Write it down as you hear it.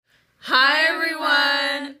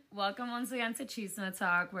Welcome once again to Chisme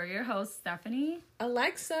Talk. We're your hosts, Stephanie.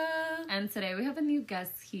 Alexa. And today we have a new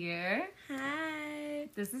guest here. Hi.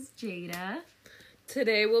 This is Jada.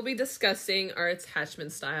 Today we'll be discussing our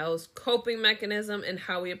attachment styles, coping mechanism, and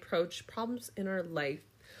how we approach problems in our life.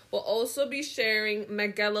 We'll also be sharing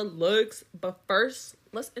MET Gala looks, but first,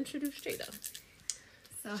 let's introduce Jada.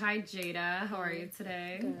 So hi Jada, how are you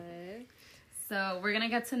today? Good. So we're gonna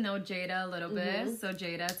get to know Jada a little bit. So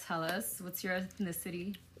Jada, tell us, what's your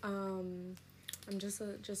ethnicity? I'm just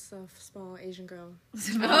a small Asian girl.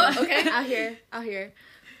 Oh, okay. out here.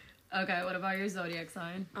 Okay, what about your zodiac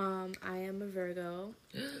sign? I am a Virgo.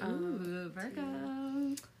 Ooh,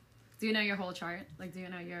 Virgo. Do you know your whole chart? Like, do you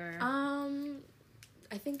know your...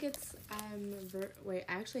 I think it's wait,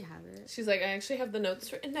 I actually have it. She's like, I actually have the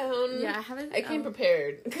notes written down. Yeah, I haven't. I came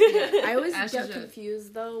prepared. Yeah, I always As get you should.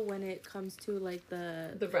 confused though when it comes to like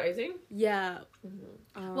The rising? yeah.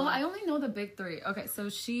 Well, I only know the big three. Okay, so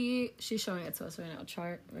she's showing it to us right now.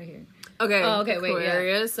 Chart right here. Okay. Oh, okay, wait, yeah.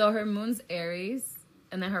 Aquarius. So her moon's Aries,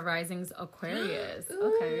 and then her rising's Aquarius.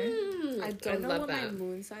 Okay. I don't know love what that. my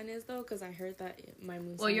moon sign is though, because I heard that my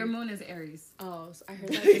moon. Well, sign... your moon is Aries. Oh, so I heard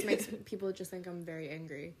that just makes people just think I'm very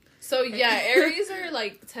angry. So yeah, Aries are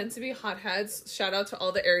like tend to be hotheads. Shout out to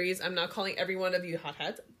all the Aries. I'm not calling every one of you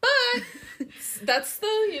hotheads, but that's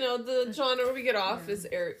the genre we get off is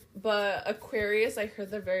Aries. But Aquarius, I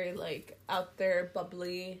heard they're very like out there,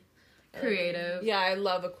 bubbly, Creative. Yeah, I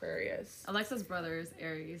love Aquarius. Alexa's brother is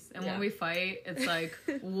Aries, and Yeah. when we fight, it's like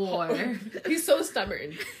war. He's so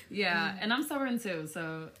stubborn. Yeah, and I'm stubborn too,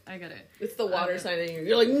 so I get it. It's the water sign in you.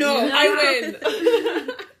 You're like, no, I win.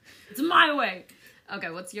 It's my way. Okay,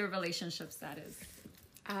 what's your relationship status?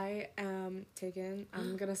 I am taken.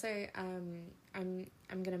 I'm gonna say I'm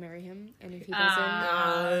gonna marry him, and if he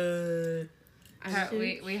doesn't,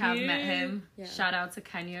 We have met him. Yeah. Shout out to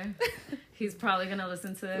Kenya. He's probably gonna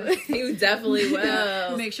listen to this. You definitely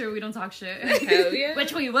will. Make sure we don't talk shit. Hell yeah.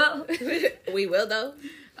 Which we will. We will though.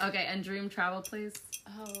 Okay, and dream travel place?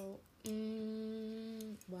 oh,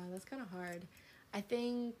 wow, that's kind of hard. I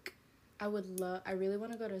think I would love. I really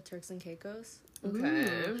want to go to Turks and Caicos. Okay.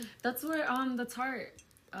 Ooh, that's where on the tart.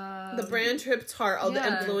 The brand trip Tart, all yeah.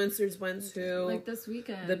 the influencers went to. Like this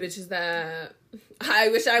weekend. The bitches that I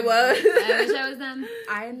wish I was. I wish I was them.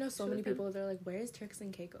 I know so many people. They're like, "Where is Turks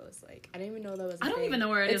and Caicos?" Like, I didn't even know that was. I don't even know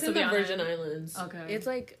where it It's is. in to the be honest. Virgin Islands. Okay. It's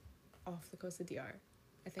like off the coast of DR.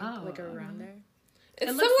 I think like around there. It's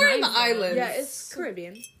It looks somewhere in nice, the though. islands. Yeah, it's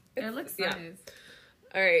Caribbean. It looks yeah. nice.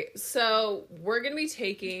 All right, so we're gonna be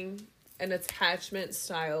taking an attachment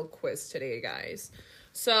style quiz today, guys.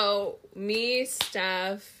 So me,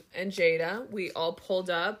 Stef, and Jada, we all pulled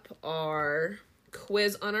up our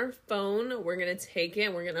quiz on our phone. We're gonna take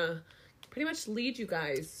it. We're gonna pretty much lead you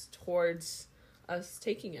guys towards us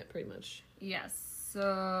taking it, pretty much. Yes.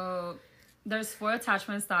 So there's 4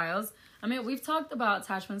 attachment styles. I mean, we've talked about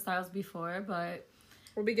attachment styles before, but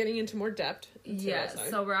We'll be getting into more depth. yes.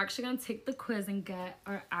 So we're actually going to take the quiz and get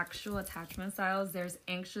our actual attachment styles. There's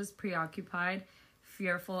anxious, preoccupied,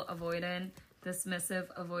 fearful, avoidant, dismissive,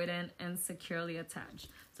 avoidant, and securely attached.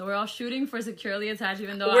 So we're all shooting for securely attached,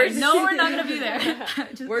 even though I know we're not going to be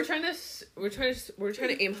there. we're trying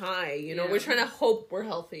to aim high. You know, Yeah. we're trying to hope we're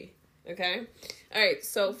healthy. Okay. All right.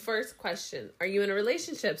 So first question: are you in a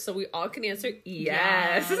relationship? So we all can answer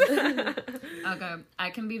yes. Okay. I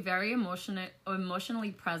can be very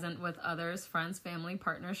emotionally present with others, friends, family,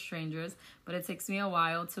 partners, strangers, but it takes me a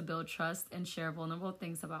while to build trust and share vulnerable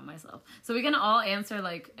things about myself. So we can all answer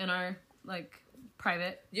like in our like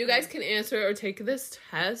private. You guys can answer or take this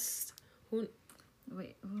test.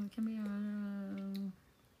 Wait, who can be?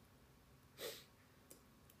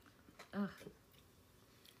 Ugh,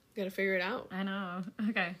 Gotta figure it out. I know.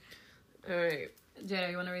 Okay, All right.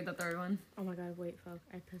 Jada, you want to read the third one? Oh my god! Wait, fuck!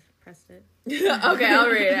 I pressed it. Okay, I'll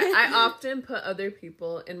read it. I often put other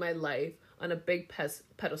people in my life on a big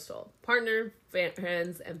pedestal: partner,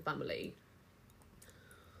 friends, and family.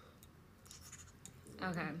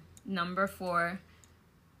 Okay, number 4.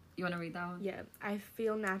 You want to read that one? Yeah, I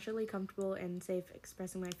feel naturally comfortable and safe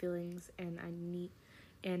expressing my feelings, and I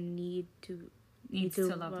need to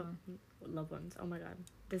loved ones. Oh my god,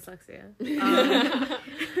 dyslexia.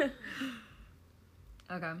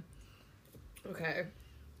 Okay. Okay.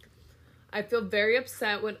 I feel very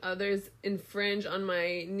upset when others infringe on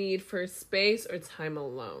my need for space or time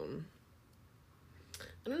alone.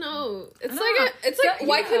 I don't know. It's like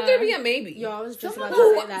why couldn't there be a maybe? Yo, I was just about Why-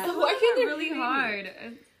 to say that. why can't there really be a maybe? hard.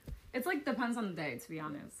 It's like depends on the day, to be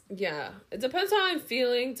honest. Yeah, it depends how I'm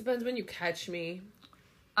feeling. Depends when you catch me.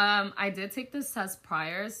 I did take this test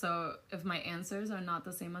prior, so if my answers are not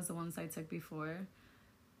the same as the ones I took before,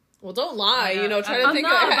 Well, don't lie. Yeah. You know, try to I'm think.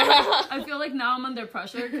 not, but I feel like now I'm under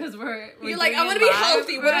pressure because we're You're like, I doing want it to be live,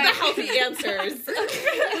 healthy. What are right? the healthy answers?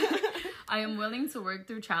 I am willing to work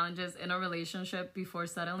through challenges in a relationship before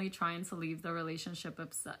suddenly trying to leave the relationship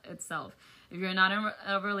itself. If you're not in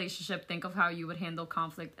a relationship, think of how you would handle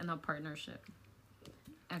conflict in a partnership.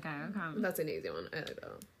 Okay. That's an easy one. I like that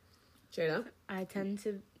one. Jada? I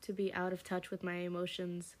tend to be out of touch with my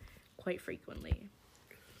emotions quite frequently.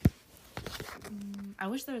 I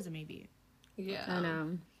wish there was a maybe. Yeah. I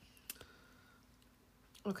know.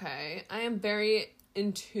 Okay. I am very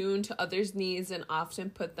in tune to others' needs and often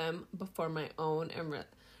put them before my own and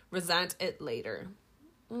resent it later.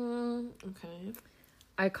 Okay.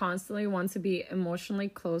 I constantly want to be emotionally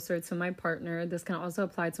closer to my partner. This can also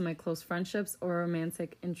apply to my close friendships or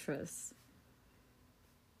romantic interests.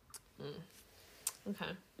 Okay.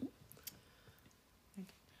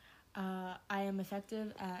 I am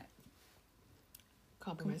effective at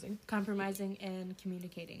compromising and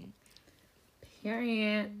communicating.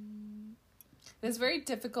 Period. It's very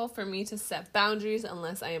difficult for me to set boundaries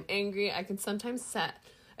unless I am angry. I can sometimes set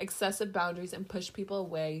excessive boundaries and push people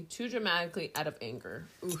away too dramatically out of anger.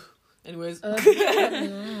 Ooh. Anyways.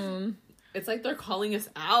 It's like they're calling us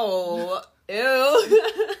out. Ew.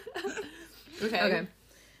 Okay.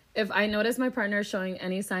 If I notice my partner showing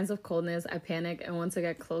any signs of coldness, I panic and want to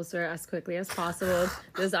get closer as quickly as possible.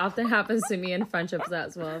 This often happens to me in friendships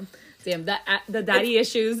as well. Damn, the daddy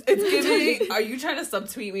issues. It's giving. Are you trying to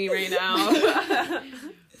subtweet me right now?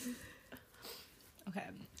 Okay.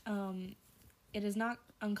 It is not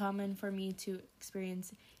uncommon for me to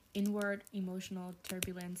experience inward emotional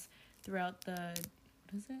turbulence throughout the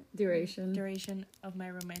duration of my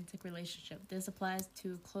romantic relationship. This applies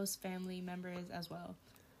to close family members as well.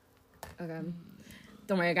 Okay.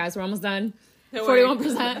 Don't worry, guys. We're almost done.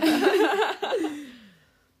 41%.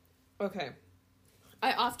 Okay.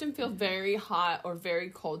 I often feel very hot or very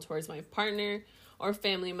cold towards my partner or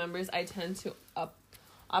family members. I tend to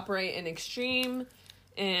operate in extreme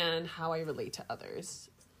and how I relate to others.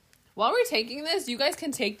 While we're taking this, you guys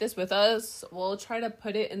can take this with us. We'll try to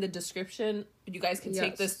put it in the description. You guys can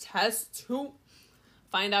take this test to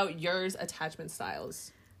find out yours attachment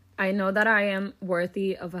styles. I know that I am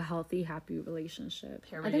worthy of a healthy, happy relationship.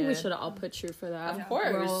 Period. I think we should all put you for that. Of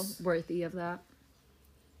course. We're all worthy of that.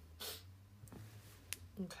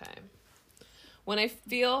 Okay. When I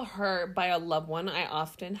feel hurt by a loved one, I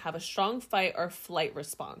often have a strong fight or flight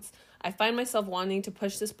response. I find myself wanting to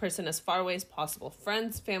push this person as far away as possible.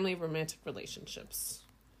 Friends, family, romantic relationships.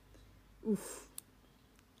 Oof.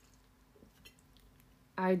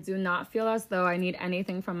 I do not feel as though I need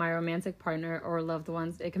anything from my romantic partner or loved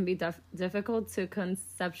ones. It can be difficult to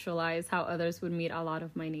conceptualize how others would meet a lot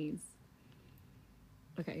of my needs.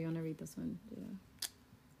 Okay, you want to read this one? Yeah.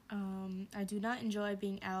 I do not enjoy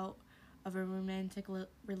being out of a romantic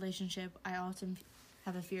relationship. I often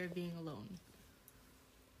have a fear of being alone.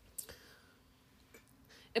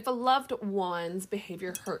 If a loved one's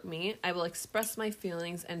behavior hurt me, I will express my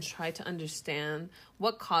feelings and try to understand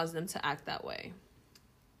what caused them to act that way.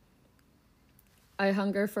 I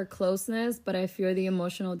hunger for closeness, but I fear the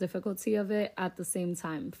emotional difficulty of it at the same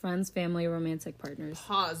time. Friends, family, romantic partners.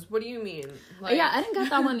 Pause. What do you mean? Yeah, I didn't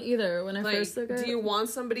get that one either when I first took it. Do you want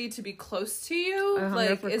somebody to be close to you? I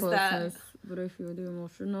hunger for closeness, but I feel the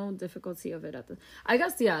emotional difficulty of it at the... I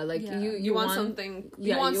guess, you want something...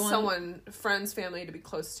 You want someone, friends, family, to be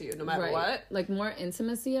close to you no matter what? Like more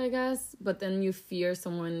intimacy, I guess, but then you fear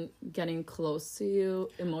someone getting close to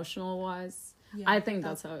you emotional-wise. Yeah, I think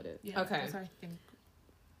that's how it is. Yeah, okay. That's how I think.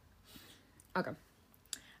 Okay.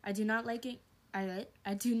 I do not like it. I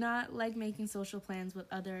do not like making social plans with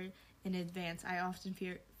others in advance. I often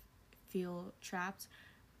feel trapped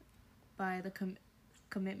by the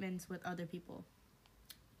commitments with other people.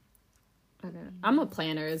 Okay. I'm a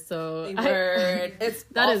planner, so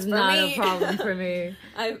that is not a problem for me.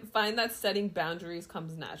 I find that setting boundaries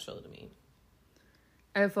comes natural to me.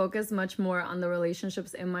 I focus much more on the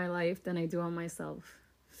relationships in my life than I do on myself.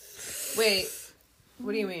 Wait.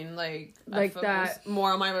 What do you mean? Like I focus that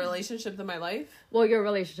more on my relationship than my life? Well, your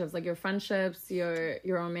relationships, like your friendships, your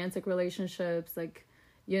romantic relationships, like,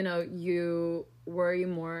 you know, you worry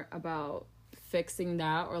more about fixing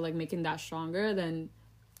that or like making that stronger than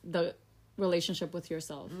the relationship with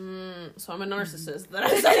yourself. So I'm a narcissist that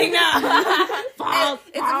I'm saying now.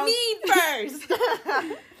 It's me first.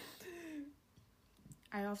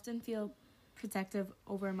 I often feel protective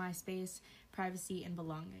over my space, privacy, and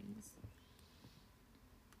belongings.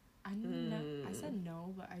 I said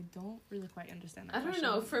no, but I don't really quite understand that. I don't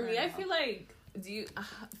know. For me, I feel like,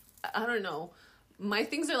 I don't know. My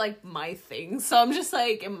things are like my things. So I'm just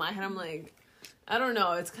like, in my head, I'm like, I don't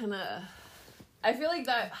know. It's kind of... I feel like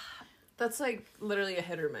that's like literally a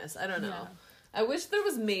hit or miss. I don't know. Yeah. I wish there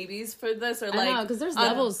was maybes for this, or like... I know, because there's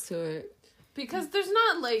levels to it. Because there's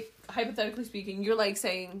not, like, hypothetically speaking, you're, like,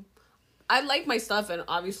 saying, I like my stuff, and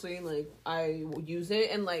obviously, like, I will use it,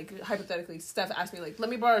 and, like, hypothetically, Steph asked me, like, let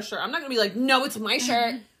me borrow a shirt. I'm not gonna be like, no, it's my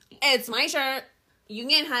shirt. It's my shirt. You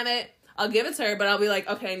can't have it. I'll give it to her, but I'll be like,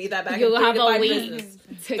 okay, I need that back You'll in 3 have to a 5 week business.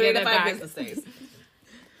 to 3 get to it 5 back. business days.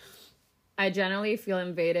 I generally feel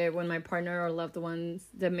invaded when my partner or loved ones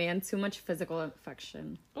demand too much physical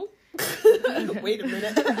affection. Oh. Wait a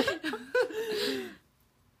minute.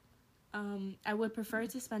 I would prefer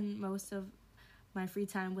to spend most of my free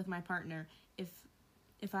time with my partner.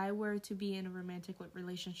 If I were to be in a romantic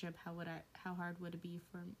relationship, how hard would it be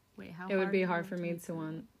for... Wait, how It would be hard for me to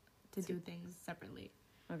want to do things separately.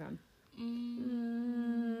 Okay.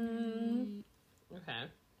 Okay.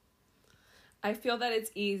 I feel that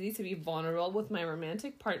it's easy to be vulnerable with my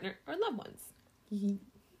romantic partner or loved ones.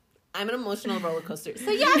 I'm an emotional roller coaster.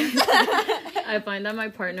 So yes! I find that my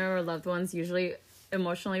partner or loved ones usually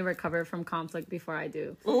emotionally recover from conflict before I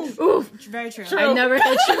do. Oof. Very true. I never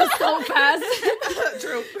hit you so fast.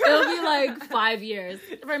 True. It'll be like 5 years.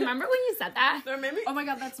 Remember when you said that? Remember? Oh my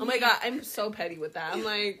god, that's Oh me. my god, I'm so petty with that. I'm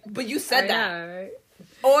like, but you said that. Yeah, right?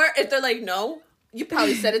 Or if they're like, no, you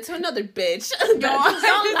probably said it to another bitch. Don't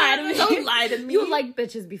lie to me. Don't lie to me. You like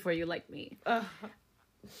bitches before you like me. Okay.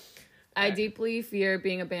 I deeply fear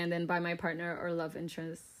being abandoned by my partner or love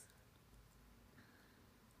interest.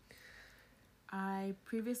 I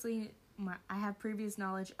have previous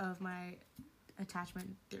knowledge of my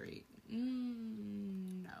attachment theory.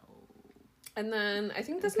 No. And then I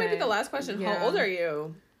think this might be Okay. the last question. Yeah. How old are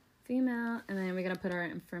you? Female, and then we're gonna put our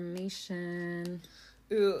information.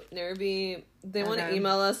 Ooh, Nervy. They want to Okay.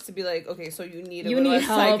 email us to be like, okay, so you need a You little need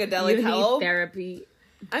help. psychedelic You help. need therapy.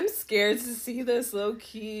 I'm scared to see this low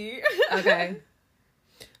key. Okay.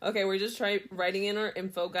 Okay, we're just writing in our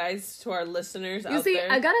info, guys, to our listeners You out see,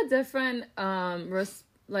 there. I got a different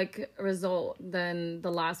result than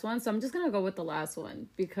the last one, so I'm just gonna go with the last one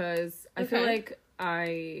because I feel Okay.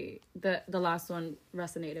 like the last one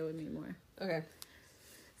resonated with me more. Okay.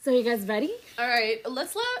 So you guys ready? All right,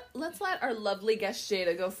 let's let our lovely guest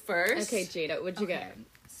Jada go first. Okay, Jada, what'd you get?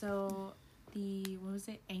 So what was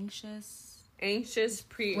it? Anxious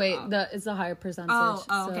pre. Wait, it's a higher percentage.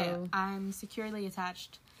 Okay. So, I'm securely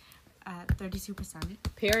attached at 32%.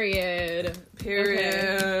 Period.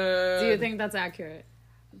 Okay. Do you think that's accurate?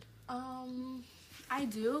 I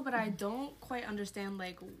do, but I don't quite understand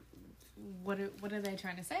like what are they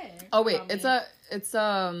trying to say? Oh wait, about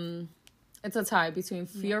me? it's a tie between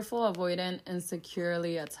fearful, avoidant, and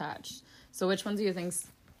securely attached. So which one do you think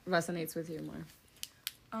resonates with you more?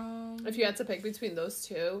 If you had to pick between those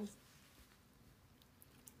two.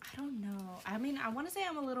 I don't know. I mean, I want to say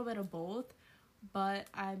I'm a little bit of both, but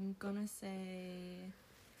I'm gonna say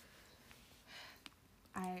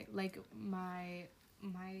I like my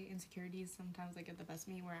insecurities sometimes like get the best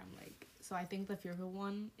of me where I'm like, so I think the fearful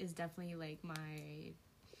one is definitely like my...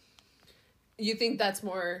 You think that's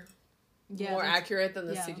more accurate than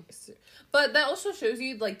the yeah. but that also shows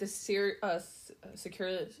you like the secure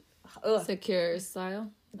Secure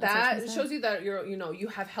style. that shows you that you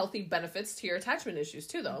have healthy benefits to your attachment issues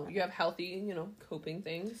too, though. You have healthy coping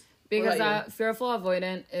things. Because fearful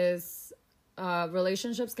avoidant is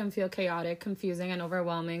relationships can feel chaotic, confusing, and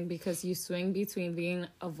overwhelming because you swing between being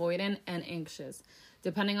avoidant and anxious.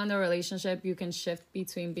 Depending on the relationship, you can shift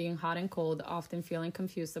between being hot and cold, often feeling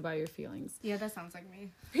confused about your feelings. Yeah, that sounds like me.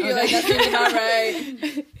 You're like, that's really not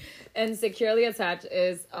right. And securely attached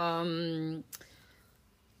is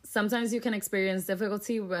sometimes you can experience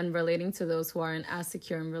difficulty when relating to those who aren't as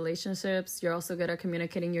secure in relationships. You're also good at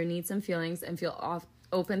communicating your needs and feelings and feel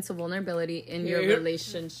open to vulnerability in your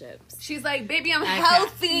relationships. She's like, baby, I'm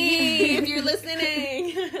healthy. If you're listening,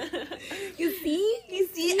 You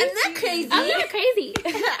see, I'm not crazy. I'm not crazy.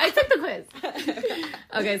 I took the quiz.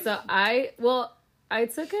 Okay, so I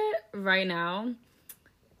took it right now,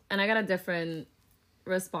 and I got a different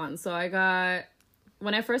response. So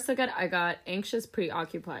when I first took it, I got anxious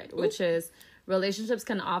preoccupied, which is relationships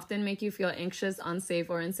can often make you feel anxious, unsafe,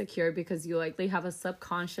 or insecure because you likely have a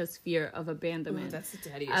subconscious fear of abandonment. Ooh, that's the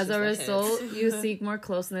daddy As a issues that result, hits. you seek more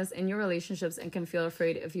closeness in your relationships and can feel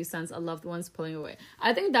afraid if you sense a loved one's pulling away.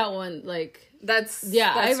 I think that one, that's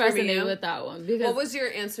I for me. resonate with that one. Because What was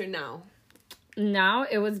your answer now? now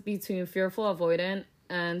it was between fearful, avoidant,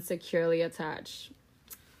 and securely attached.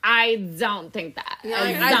 I don't think that.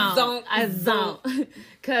 I don't.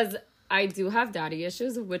 Because I do have daddy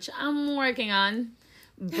issues, which I'm working on.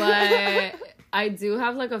 But I do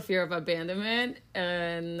have like a fear of abandonment,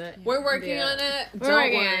 and we're working on it. We're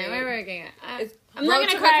working on it. I'm not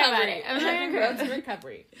gonna cry about it. I'm not gonna Road to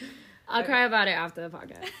recovery. I'll cry about it after the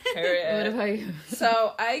podcast. Period. What about you?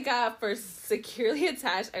 So I got for securely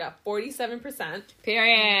attached. I got 47%.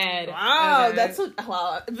 Period. Wow, Okay. that's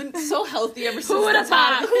wow. I've been so healthy ever since. Who would have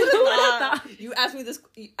thought? Who would have thought? You asked me this.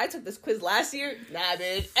 I took this quiz last year. Nah,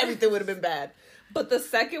 bitch. Everything would have been bad. But the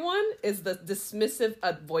second one is the dismissive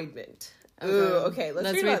avoidment. Okay. Ooh, okay.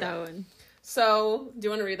 Let's read that one. So, do you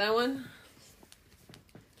want to read that one?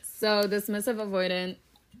 So, dismissive avoidant.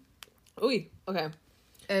 Ooh, okay.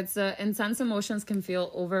 It's intense emotions can feel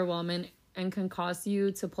overwhelming and can cause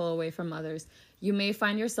you to pull away from others. You may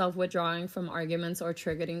find yourself withdrawing from arguments or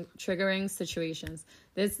triggering situations.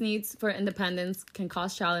 This need for independence can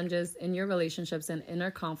cause challenges in your relationships and inner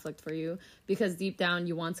conflict for you because deep down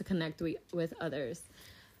you want to connect with others.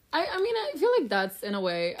 I mean, I feel like that's in a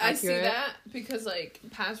way accurate. I see that because like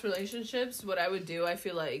past relationships, what I would do, I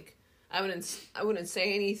feel like I wouldn't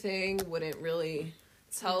say anything, wouldn't really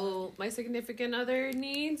tell my significant other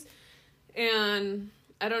needs, and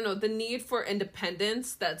I don't know, the need for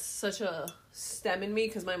independence, that's such a stem in me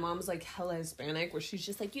because my mom's like hella Hispanic where she's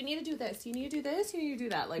just like, you need to do this, you need to do this, you need to do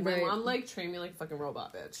that. Like, right. My mom like trained me like a fucking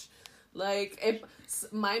robot, bitch. Like, if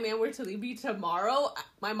my man were to leave me tomorrow,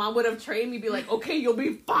 my mom would have trained me, be like, okay, you'll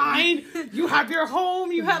be fine, you have your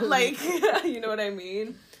home, you have like you know what I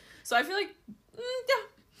mean? So I feel like yeah,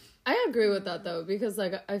 I agree with that though, because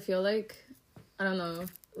like I feel like, I don't know,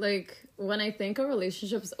 like when I think a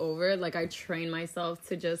relationship's over, like I train myself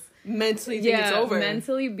to just mentally think it's over.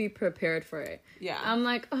 Mentally be prepared for it. Yeah. I'm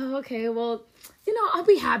like, oh, okay, well, you know, I'll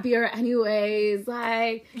be happier anyways.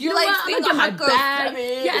 Like, you're like, I'm gonna get my bag. Summer.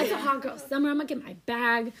 Yeah, it's a hot girl summer. I'm gonna get my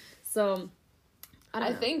bag. So,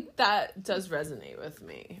 I think that does resonate with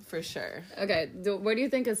me for sure. Okay, where do you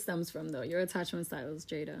think it stems from though? Your attachment styles,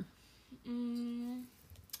 Jada.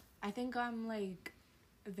 I think I'm like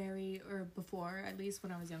before, at least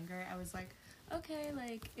when I was younger, I was like, okay,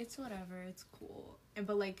 like it's whatever, it's cool.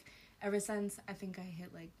 But like ever since I think I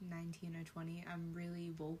hit like 19 or 20, I'm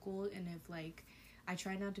really vocal, and if like I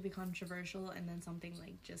try not to be controversial and then something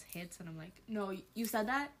like just hits and I'm like, no, you said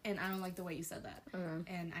that and I don't like the way you said that.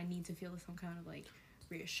 Okay. And I need to feel some kind of like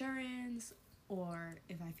reassurance, or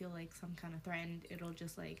if I feel like some kind of threatened, it'll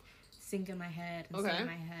just like sink in my head and stay in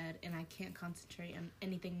my head, and I can't concentrate on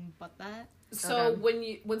anything but that. So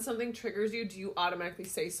when something triggers you, do you automatically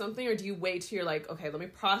say something, or do you wait till you're like, okay, let me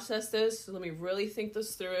process this, let me really think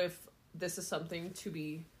this through if this is something to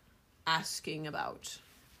be asking about?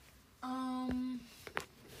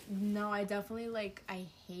 No, I definitely like, I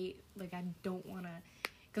hate, like I don't want to,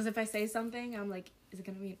 because if I say something, I'm like, is it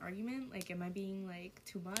gonna be an argument? Like, am I being like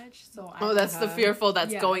too much? So that's the fearful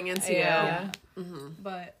that's going into you. Yeah. Mm-hmm.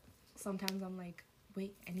 But sometimes I'm like,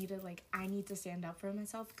 wait, I need to stand up for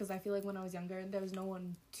myself, because I feel like when I was younger, there was no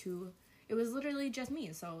one it was literally just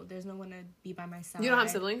me, so there's no one to be by my side. You don't have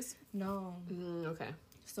siblings? No. Okay.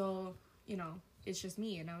 So, you know, it's just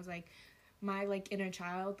me, and I was like, my like inner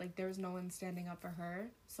child, like there was no one standing up for her,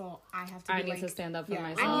 so I have to. I need to stand up for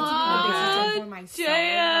myself. I need to stand for myself.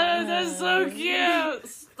 Jada, that's so cute.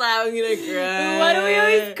 Stop, I'm gonna cry. Why do we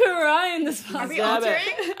always cry in this podcast? Are we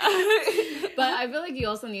altering? But I feel like you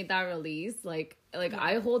also need that release. Like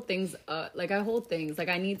I hold things like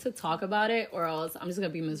I need to talk about it, or else I'm just gonna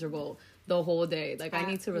be miserable the whole day. Like I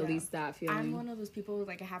need to release that feeling. I'm one of those people,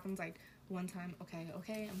 like it happens like one time,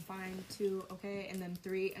 okay, I'm fine, 2, okay, and then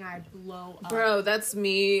 3, and I blow up. Bro, that's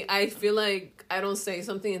me. I feel like I don't say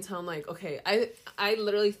something until I'm like, okay, I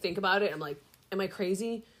literally think about it. I'm like, am I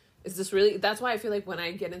crazy? Is this really? That's why I feel like when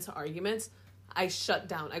I get into arguments, I shut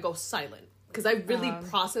down. I go silent. Because I really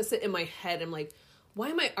process it in my head. I'm like, why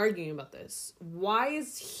am I arguing about this? Why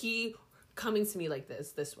is he coming to me like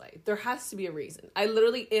this way? There has to be a reason. I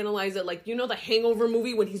literally analyze it like, you know, the Hangover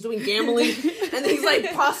movie when he's doing gambling and then he's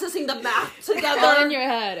like processing the math together. All in your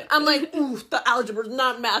head. I'm like, ooh, the algebra's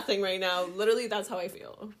not mathing right now. Literally, that's how I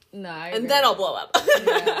feel. No, and then I'll blow up.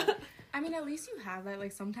 Yeah. I mean, at least you have that.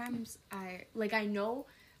 Like, sometimes I know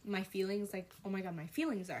my feelings, like, oh my god, my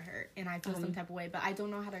feelings are hurt and I feel some type of way, but I don't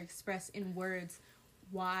know how to express in words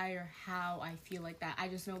why or how I feel like that. I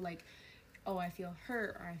just know, like, oh, I feel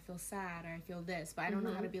hurt, or I feel sad, or I feel this, but I don't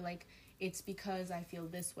know how to be like, it's because I feel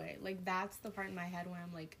this way. Like, that's the part in my head where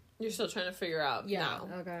I'm like, you're still trying to figure out now.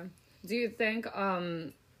 Okay. Do you think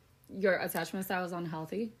your attachment style is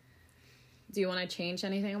unhealthy? Do you want to change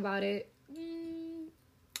anything about it?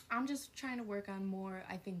 I'm just trying to work on more,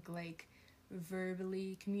 I think, like,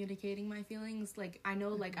 verbally communicating my feelings. Like, I know,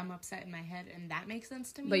 like, I'm upset in my head, and that makes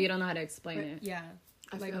sense to me. But you don't know how to explain it. Yeah.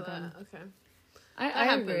 I feel that. Okay.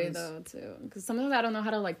 I agree though too, because sometimes I don't know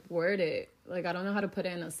how to like word it. Like I don't know how to put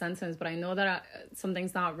it in a sentence, but I know that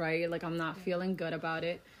something's not right. Like I'm not feeling good about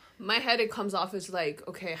it. My head, it comes off as like,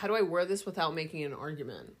 okay, how do I word this without making an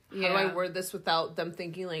argument? How do I word this without them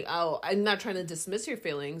thinking like, oh, I'm not trying to dismiss your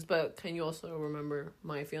feelings, but can you also remember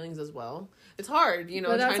my feelings as well? It's hard, you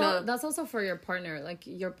know. But that's also for your partner. Like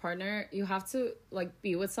your partner, you have to like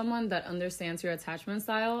be with someone that understands your attachment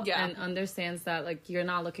style and understands that like you're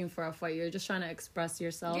not looking for a fight. You're just trying to express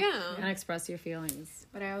yourself and express your feelings.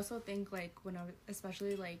 But I also think like when I was,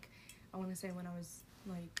 especially like, I want to say when I was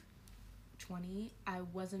like 20, I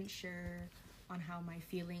wasn't sure on how my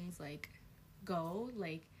feelings like go.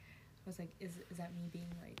 Like I was like, is that me being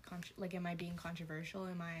like am I being controversial?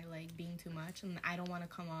 Am I like being too much? And I don't want to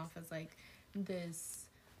come off as like this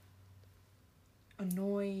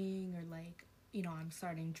annoying or like, you know, I'm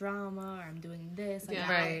starting drama or I'm doing this. Like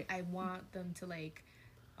I want them to like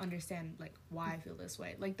understand like why I feel this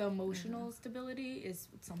way. Like the emotional stability is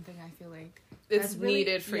something I feel like it's really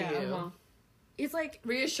needed for you. Uh-huh. It's like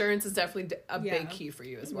reassurance is definitely a big key for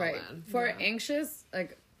you as well. Then. For anxious,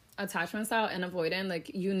 like attachment style and avoidant,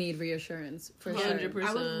 like you need reassurance for 100%. Sure.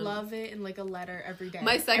 I would love it in like a letter every day.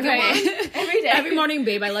 My second one every day, every morning,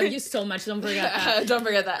 babe. I love you so much. Don't forget that. Don't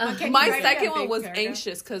forget that. My second one was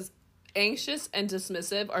anxious because anxious and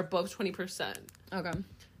dismissive are both 20%. Okay.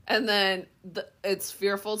 And then it's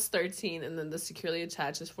fearful, it's 13, and then the securely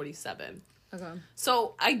attached is 47. Okay.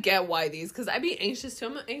 So I get why because I'd be anxious too.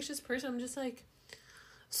 I'm an anxious person. I'm just like,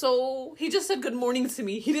 so he just said good morning to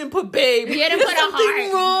me. He didn't put babe. He didn't put a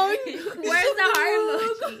heart. Wrong. Where's the heart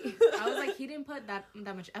emoji? I was like, he didn't put that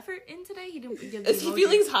much effort in today. He didn't give the Is he emoji.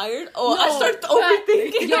 feeling tired? Oh, no, I start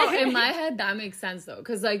overthinking. Yo, in my head, that makes sense though,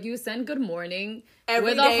 because like you send good morning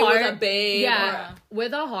every with day a heart, with a babe. Yeah,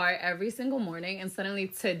 with a heart every single morning, and suddenly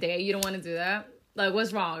today you don't want to do that. Like,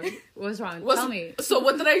 what's wrong? Tell me. So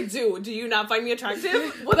what did I do? Do you not find me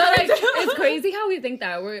attractive? But like, it's crazy how we think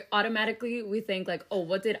that. We think like, oh,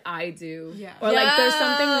 what did I do? Yeah. Or like, there's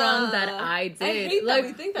something wrong that I did. I hate like, that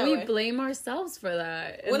we think that we way. blame ourselves for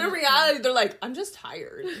that. When in reality, they're like, I'm just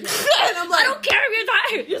tired. Yeah. And I'm like, I don't care if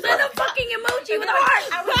you're tired. You send a fucking emoji with a heart.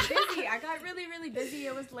 I was busy. I got really, really busy.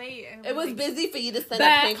 It was late. It was busy for you to send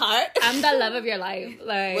a pink heart. I'm the love of your life.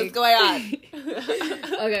 Like, what's going on?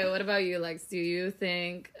 Okay, what about you, Lex? Do you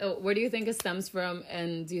think, where do you think it stems from,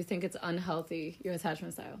 and do you think it's unhealthy, your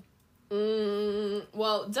attachment style?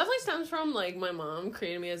 Well, definitely stems from, like, my mom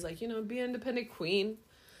created me as, like, you know, be an independent queen.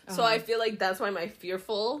 So I feel like that's why my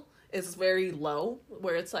fearful is very low,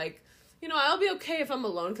 where it's like, you know, I'll be okay if I'm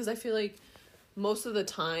alone, because I feel like most of the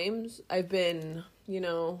times I've been, you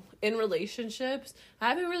know, in relationships, I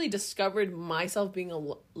haven't really discovered myself being,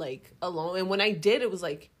 alone. And when I did, it was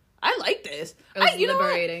like, I like this. It was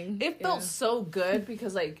liberating. It felt so good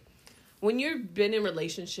because, like, when you've been in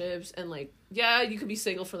relationships and, like, yeah, you could be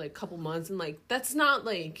single for, like, a couple months and, like, that's not,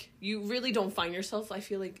 like, you really don't find yourself, I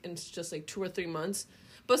feel like, in just, like, 2 or 3 months.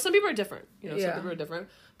 But some people are different. You know, some people are different.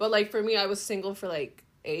 But, like, for me, I was single for, like,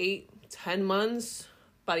 8, 10 months,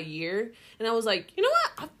 about a year. And I was like, you know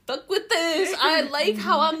what? I fuck with this. I like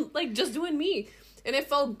how I'm, like, just doing me. And it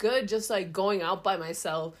felt good just, like, going out by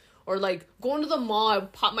myself. Or, like, going to the mall, I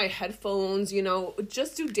would pop my headphones, you know,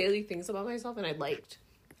 just do daily things about myself, and I liked.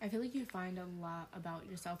 I feel like you find a lot about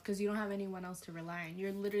yourself, because you don't have anyone else to rely on.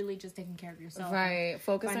 You're literally just taking care of yourself. Right,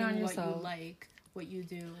 focusing on yourself. What you like, what you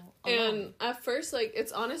do alone. And at first, like,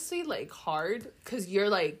 it's honestly, like, hard, because you're,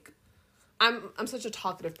 like, I'm such a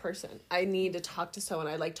talkative person. I need to talk to someone.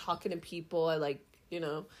 I like talking to people. I like, you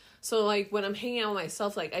know. So, like, when I'm hanging out with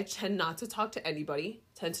myself, like, I tend not to talk to anybody.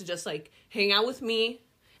 Tend to just, like, hang out with me.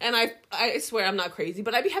 And I swear I'm not crazy,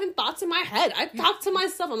 but I be having thoughts in my head. I talk to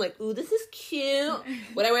myself. I'm like, ooh, this is cute.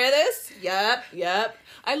 Would I wear this? Yep.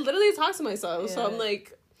 I literally talk to myself. Yeah. So I'm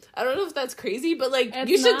like, I don't know if that's crazy, but, like,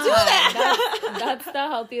 you should do that. That's the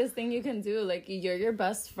healthiest thing you can do. Like, you're your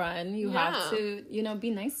best friend. You have to, you know, be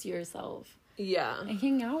nice to yourself. Yeah. And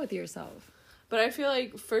hang out with yourself. But I feel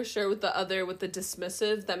like, for sure, with the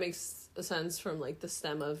dismissive, that makes sense from, like, the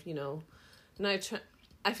stem of, you know, and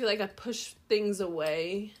I feel like I push things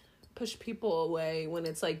away, push people away when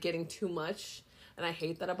it's, like, getting too much. And I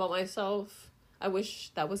hate that about myself. I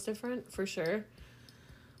wish that was different, for sure.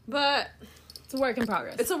 But it's a work in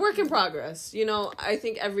progress. It's a work in progress. You know, I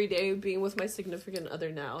think every day being with my significant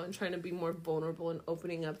other now and trying to be more vulnerable and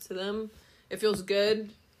opening up to them, it feels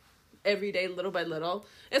good every day, little by little.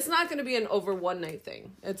 It's not going to be an over one night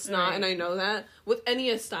thing. It's not, and I know that. With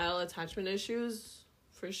any style attachment issues,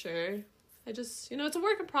 for sure. I just, you know, it's a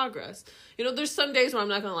work in progress. You know, there's some days where I'm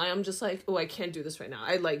not going to lie, I'm just like, oh, I can't do this right now.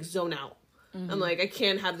 I, like, zone out. And, like, I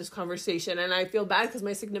can't have this conversation. And I feel bad because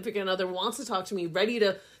my significant other wants to talk to me, ready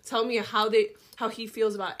to tell me how he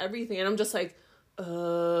feels about everything. And I'm just like,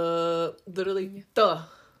 literally, duh.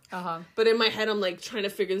 But in my head, I'm, like, trying to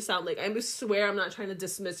figure this out. Like, I swear I'm not trying to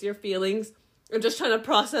dismiss your feelings. I'm just trying to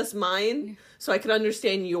process mine so I can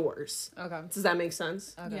understand yours. Okay. Does that make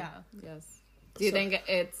sense? Okay. Yeah. Yes. Do you think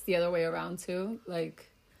it's the other way around, too? Like,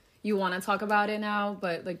 you want to talk about it now,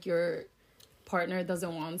 but, like, your partner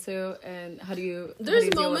doesn't want to, and how do you There's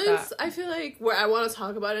deal moments with that? I feel like where I want to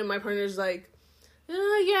talk about it and my partner's like,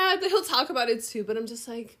 yeah, he'll talk about it too, but I'm just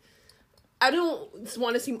like, I don't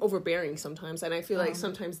want to seem overbearing sometimes, and I feel like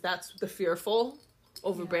sometimes that's the fearful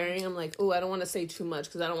overbearing. I'm like, oh, I don't want to say too much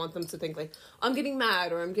because I don't want them to think like I'm getting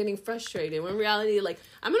mad or I'm getting frustrated, when in reality, like,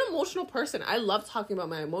 I'm an emotional person. I love talking about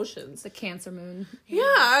my emotions. The Cancer moon. Yeah,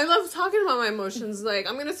 I love talking about my emotions. Like,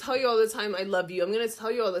 I'm gonna tell you all the time I love you. I'm gonna tell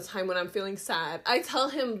you all the time when I'm feeling sad. I tell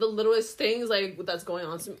him the littlest things, like, that's going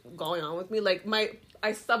on with me. Like,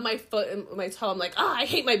 I stub my foot and my toe. I'm like, I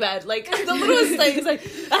hate my bed. Like, the littlest things, like,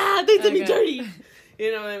 they did me dirty.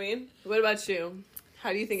 You know what I mean? What about you?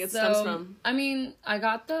 How do you think it stems from? I mean, I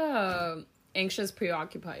got the anxious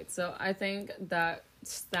preoccupied. So I think that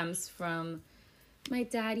stems from my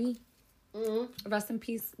daddy. Rest in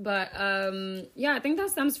peace. But yeah, I think that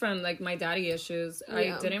stems from, like, my daddy issues.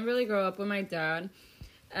 Yeah. I didn't really grow up with my dad.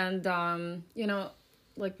 And, you know,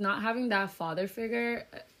 like, not having that father figure,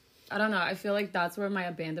 I don't know. I feel like that's where my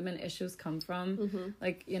abandonment issues come from.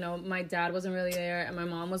 Like, you know, my dad wasn't really there and my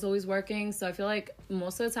mom was always working. So I feel like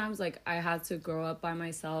most of the times, like, I had to grow up by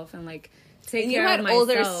myself and, like, take care of myself.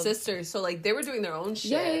 You had older sisters, so, like, they were doing their own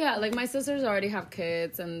shit. Yeah. Like, my sisters already have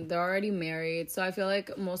kids and they're already married. So I feel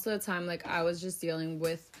like most of the time, like, I was just dealing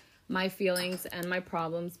with my feelings and my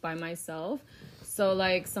problems by myself. So,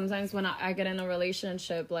 like, sometimes when I get in a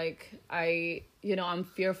relationship, like, I'm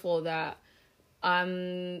fearful that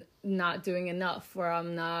I'm not doing enough, or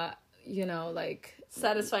I'm not, you know, like,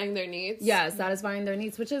 satisfying their needs. Yeah, satisfying their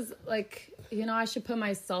needs, which is, like, you know, I should put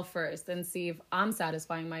myself first and see if I'm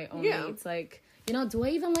satisfying my own needs. Like, you know, do I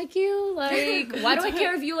even like you? Like, why do I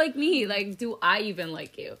care if you like me? Like, do I even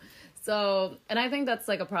like you? So, and I think that's,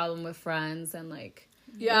 like, a problem with friends and, like,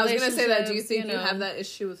 I was gonna say that. Do you think you have that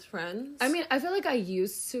issue with friends? I mean, I feel like I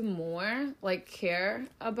used to more, like, care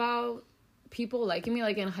about people liking me.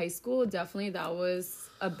 Like, in high school, definitely that was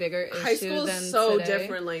a bigger issue. High school is so today.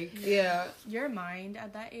 different. Like, your mind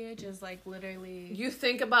at that age is, like, literally, you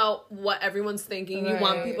think about what everyone's thinking. Right. You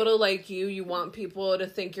want people to like you. You want people to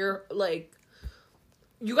think you're, like,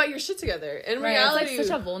 you got your shit together. In reality, it's, like,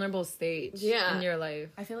 such a vulnerable stage in your life.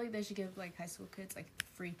 I feel like they should give, like, high school kids, like,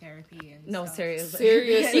 free therapy and stuff.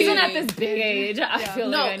 Seriously. Even at this big age, I feel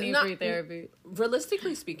like I need free therapy.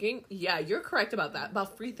 Realistically speaking, you're correct about that,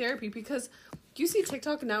 about free therapy, because you see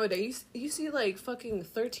TikTok nowadays, you see, like, fucking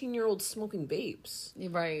 13-year-olds smoking vapes.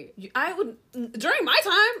 Right. During my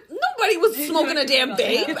time, nobody was smoking a damn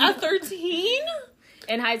vape at 13.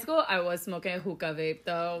 In high school, I was smoking a hookah vape,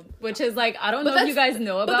 though, which is, like, I don't know if you guys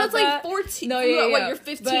know about that. But that's, like, 14. No, what, you're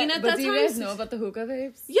 15 at that time? But do you guys know about the hookah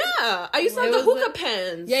vapes? Yeah, I used to have the hookah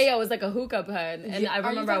pens. Yeah, it was, like, a hookah pen, and I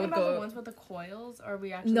remember I would go... the ones with the coils, or are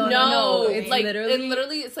we actually... No, it's, like,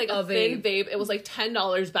 it's, like, a thin vape. It was, like,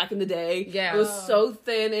 $10 back in the day. Yeah. It was so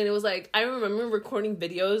thin, and it was, like, I remember recording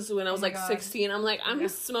videos when I was, 16. I'm like, I'm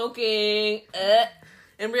smoking...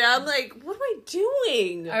 And I'm like, what am I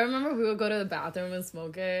doing? I remember we would go to the bathroom and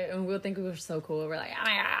smoke it, and we would think we were so cool. We're like, oh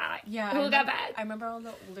my god, who got bad? I remember all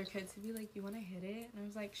the older kids would be like, you want to hit it? And I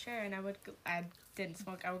was like, sure. And I didn't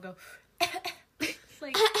smoke. I would go,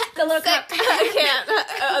 like, the little cup. I can't.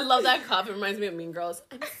 I love that cough. It reminds me of Mean Girls.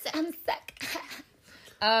 I'm sick.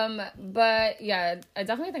 But yeah, I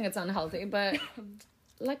definitely think it's unhealthy. But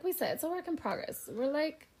like we said, it's a work in progress.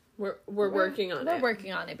 We're working on it. We're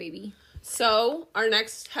working on it, baby. So, our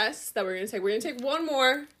next test that we're going to take one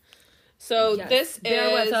more. So, this Bear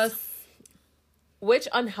is... with us. Which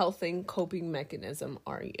unhealthy coping mechanism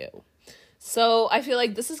are you? So, I feel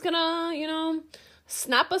like this is going to,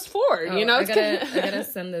 snap us forward, I gotta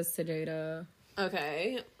send this to Jada.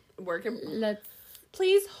 Okay. Let's...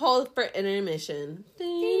 Please hold for intermission.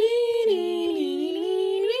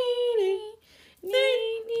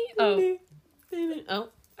 Oh.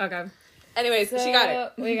 Okay. Anyways, she got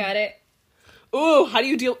it. We got it. Ooh,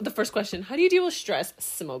 the first question, how do you deal with stress?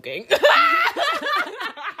 Smoking.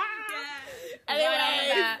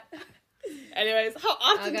 Anyways, how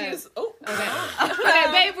often do you... Okay,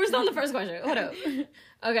 babe, we're still on the first question. Hold up.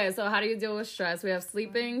 Okay, so how do you deal with stress? We have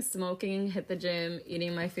sleeping, smoking, hit the gym,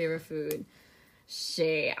 eating my favorite food.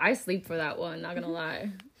 Shit, I sleep for that one, not gonna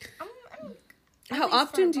lie. How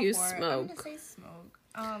often do you smoke? I'm gonna say smoke.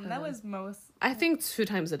 That was most. I think 2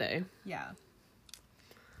 times a day. Yeah.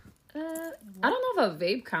 I don't know if a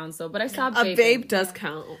vape counts though, but I stopped A vaping. vape does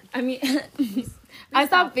count. I mean, I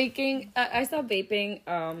stopped vaping. I stopped vaping.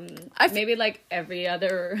 Maybe like every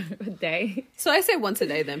other day. So I say once a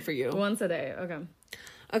day then for you. Once a day. Okay.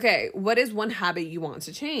 Okay, what is one habit you want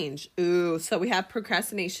to change? Ooh, so we have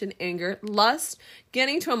procrastination, anger, lust,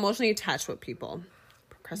 getting too emotionally attached with people.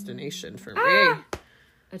 Procrastination for me.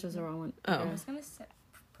 I chose the wrong one. Oh. I was gonna say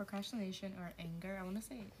procrastination or anger. I want to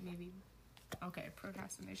say maybe. Okay,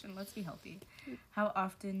 procrastination. Let's be healthy. How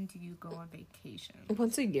often do you go on vacation?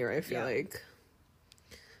 Once a year, I feel like.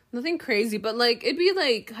 Nothing crazy, but like it'd be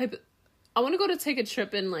like I want to go to take a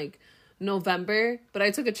trip in like November, but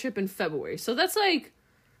I took a trip in February, so that's like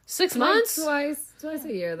 6 months. Twice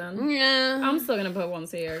a year then. Yeah, I'm still gonna put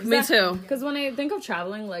once a year. me too. Because when I think of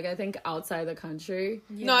traveling, like I think outside the country.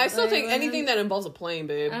 Yeah. No, I still think Like, anything that involves a plane,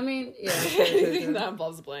 babe. I mean, yeah. Anything that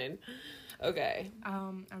involves a plane. Okay.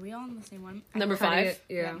 Are we all on the same one? Number 5.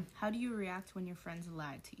 Yeah. How do you react when your friends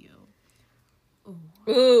lied to you?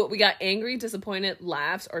 Ooh, we got angry, disappointed,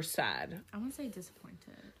 laughs, or sad. I want to say disappointed.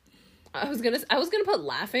 I was gonna put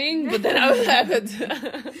laughing, but then I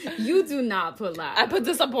put You do not put laugh. I put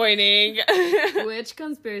disappointing. Which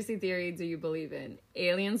conspiracy theory do you believe in?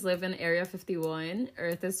 Aliens live in Area 51,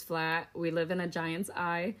 Earth is flat, we live in a giant's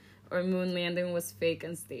eye, or moon landing was fake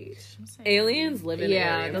and staged? Aliens live in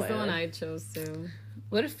Yeah, that's the one I chose too.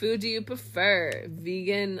 What food do you prefer?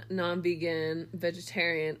 Vegan, non-vegan,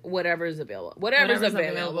 vegetarian, whatever's available. Whatever's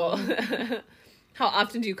available. How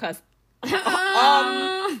often do you cuss?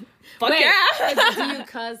 Fuck Wait, yeah. do you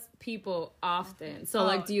cuss people often? So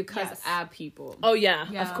like, do you cuss yes. at people? Oh yeah,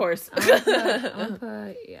 Yeah. of course. I'm gonna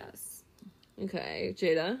put yes. Okay,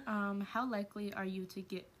 Jada. How likely are you to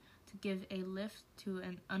give a lift to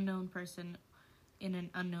an unknown person in an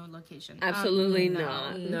unknown location? Absolutely No.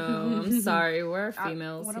 not. No, I'm sorry. We're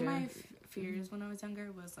females One here. of my fears when I was younger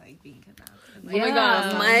was like being kidnapped. And, Oh my Yeah.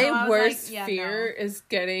 god, So my I was worst like, yeah, fear is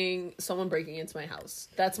getting someone breaking into my house.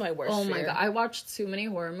 That's my worst Oh fear. my god, I watched too many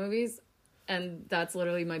horror movies, and that's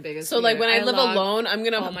literally my biggest. So like fear. when I live lock alone, I'm all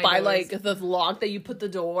gonna my buy doors. like the lock that you put the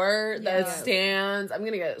door that Yes. stands. I'm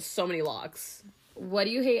gonna get so many locks. What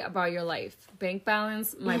do you hate about your life? Bank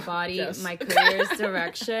balance, my body, Yes. my career's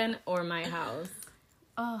direction, or my house?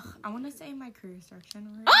 I want to say my career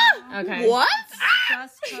section. Okay. What?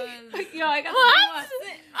 Just because. Yo, I got What?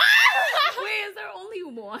 Wait, is there only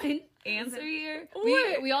one answer here?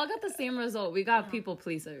 Wait. We all got the same result. We got people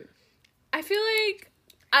pleaser. I feel like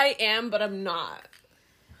I am, but I'm not.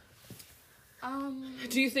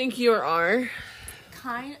 Do you think you are?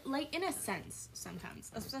 Kind like in a sense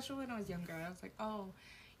sometimes, especially when I was younger. I was like, oh,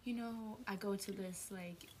 you know, I go to this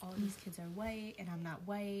like all these kids are white and I'm not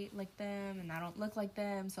white like them and I don't look like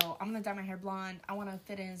them, so I'm gonna dye my hair blonde. I want to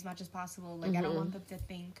fit in as much as possible. Like I don't want them to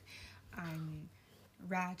think I'm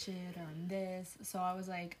ratchet or I'm this. So I was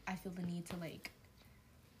like, I feel the need to like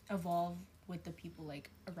evolve with the people like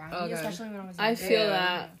around me, Okay. especially when I was younger. I feel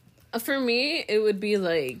that. For me, it would be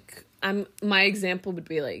like my example would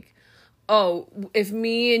be like, oh, if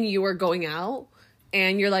me and you are going out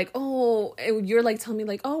and you're like, oh, you're like telling me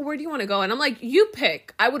like, oh, where do you want to go? And I'm like, you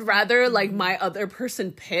pick. I would rather like my other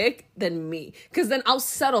person pick than me, because then I'll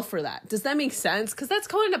settle for that. Does that make sense? Because that's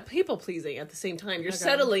kind of people pleasing at the same time. You're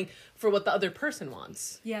settling for what the other person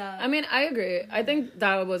wants. Yeah. I mean, I agree. I think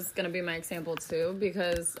that was gonna be my example too,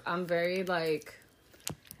 because I'm very like,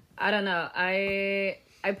 I don't know. I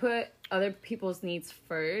put other people's needs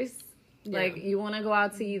first. Like, you want to go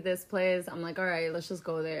out to eat this place, I'm like, all right, let's just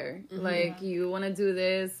go there. Like, you want to do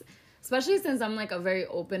this, especially since I'm like a very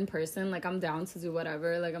open person. Like, I'm down to do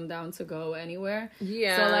whatever. Like, I'm down to go anywhere.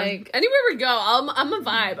 Yeah. So like, anywhere we go, I'm a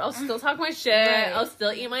vibe. I'll still talk my shit. Right. I'll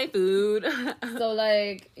still eat my food. so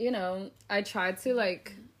like, you know, I try to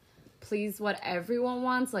like please what everyone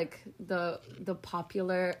wants, like the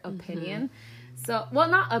popular opinion. So, well,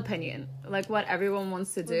 not opinion, like what everyone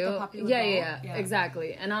wants to do. the popular Yeah, vote. Yeah.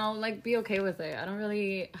 exactly. And I'll like be okay with it. I don't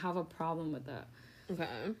really have a problem with that. Okay.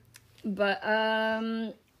 But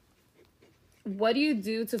what do you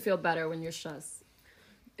do to feel better when you're stressed?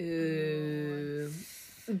 Ooh.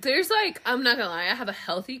 There's like, I'm not gonna lie, I have a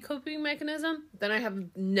healthy coping mechanism, then I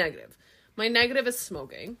have negative. My negative is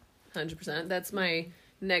smoking, 100%. That's my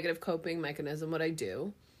negative coping mechanism, what I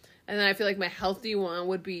do. And then I feel like my healthy one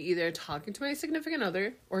would be either talking to my significant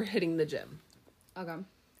other or hitting the gym Okay.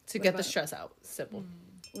 to get the stress out. Simple.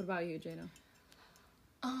 What about you, Jada?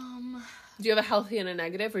 Do you have a healthy and a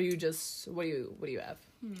negative, or you just, what do you have?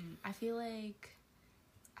 I feel like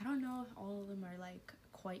I don't know if all of them are like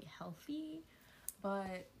quite healthy,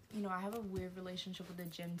 but you know, I have a weird relationship with the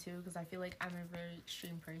gym too, because I feel like I'm a very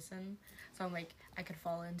extreme person. So I'm like, I could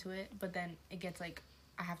fall into it, but then it gets like,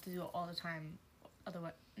 I have to do it all the time,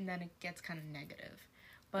 otherwise, and then it gets kind of negative.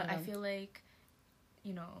 But I feel like,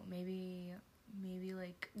 you know, maybe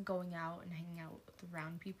like going out and hanging out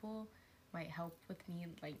around people might help with me,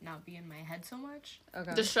 like, not be in my head so much.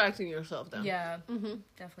 Okay. Distracting yourself, then. Yeah.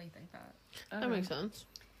 Definitely think that. That makes sense.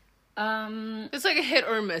 It's like a hit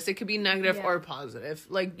or a miss. It could be negative or positive.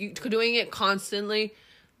 Like, you doing it constantly,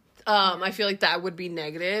 I feel like that would be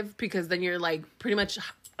negative, because then you're, like, pretty much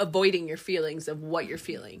avoiding your feelings of what you're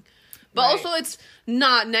feeling. But also, it's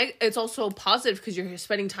not it's also positive, because you're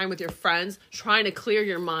spending time with your friends, trying to clear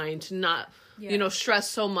your mind, to not, you know, stress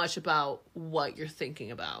so much about what you're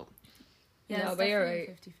thinking about. Yeah, no, but you're right.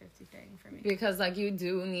 50-50 thing for me. Because, like, you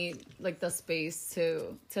do need, like, the space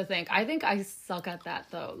to think. I think I suck at that,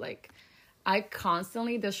 though. Like, I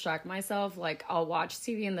constantly distract myself. Like, I'll watch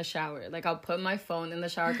TV in the shower. Like, I'll put my phone in the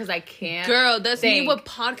shower because I can't. Girl, that's think. me with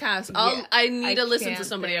podcasts. I need to listen to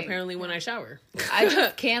somebody, apparently, when I shower. I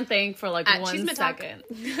just can't think for, like, 1 second.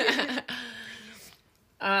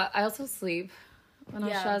 I also sleep. When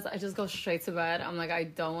I'm stressed, I just go straight to bed. I'm like, I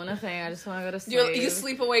don't want to think. I just want to go to sleep. You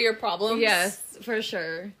sleep away your problems? Yes, for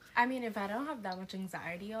sure. I mean, if I don't have that much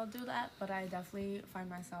anxiety, I'll do that. But I definitely find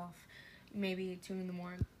myself maybe 2 in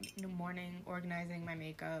the morning organizing my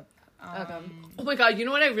makeup. Oh my God, you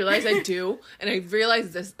know what I realized I do? And I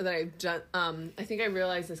realized this, that I've done, I think I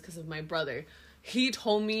realized this because of my brother. He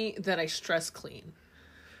told me that I stress clean.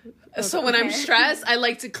 So when I'm stressed, I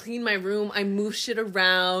like to clean my room. I move shit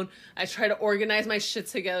around. I try to organize my shit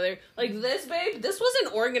together. Like this, babe, this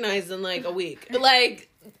wasn't organized in like a week. Like,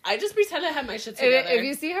 I just pretend I had my shit together. If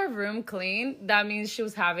you see her room clean, that means she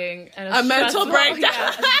was having a mental breakdown. Yeah,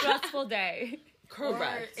 a stressful day.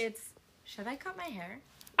 Correct. Or should I cut my hair?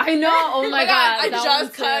 I know. Oh my God. I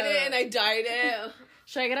just cut it and I dyed it.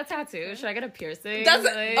 Should I get a tattoo? Should I get a piercing?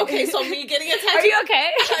 Okay, so me getting a tattoo. Are you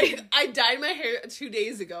okay? I dyed my hair 2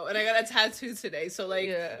 days ago, and I got a tattoo today. So, like,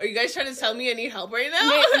 are you guys trying to tell me I need help right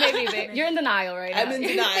now? Maybe, babe. You're in denial right now. I'm in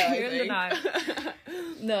denial, You're in denial.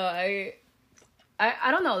 No,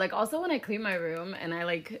 I don't know. Like, also when I clean my room and I,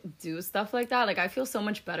 like, do stuff like that, like, I feel so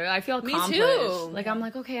much better. I feel accomplished. Me too. Like, I'm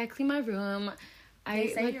like, okay, I clean my room.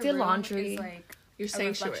 I, like, did laundry. Is, like, your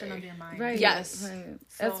sanctuary. reflection of your mind. Right. Yes. Right.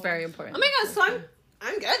 So, that's very important. Oh my God, so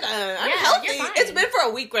I'm good then. I'm healthy. It's been for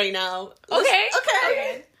a week right now.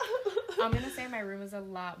 Okay. I'm gonna say my room is a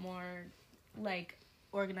lot more, like,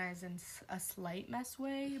 organized in a slight mess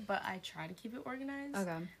way, but I try to keep it organized.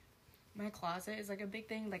 Okay. My closet is, like, a big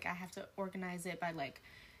thing. Like, I have to organize it by, like,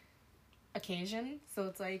 occasion. So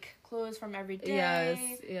it's, like, clothes from every day.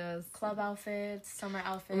 Yes. Club outfits, summer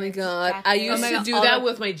outfits. Oh my God. Jackets. I used to do that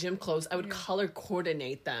with my gym clothes. I would color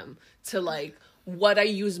coordinate them to, like, what I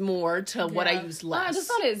use more to what I use less. I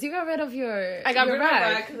just noticed you got rid of your. I got rid of my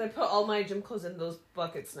rack rack because I put all my gym clothes in those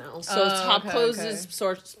buckets now. So top clothes is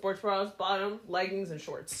sports bras, bottom leggings and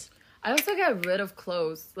shorts. I also get rid of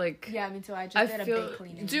clothes. Like, yeah, me too. I just did a big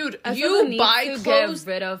cleaning. Dude, I you buy clothes.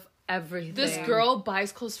 Get rid of everything. This girl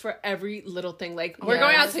buys clothes for every little thing. Like, we're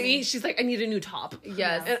going out to eat. She's like, I need a new top.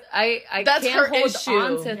 Yes. Yeah. I That's can't her hold issue.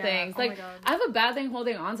 on to things. Oh like, I have a bad thing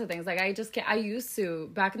holding on to things. Like, I just can't. I used to,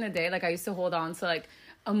 back in the day, like, I used to hold on to, like,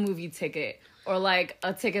 a movie ticket or, like,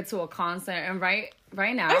 a ticket to a concert. And right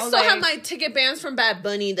now, I still have my ticket bands from Bad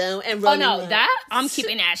Bunny, though, and Rolling Loud. That, I'm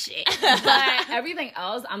keeping that shit. But everything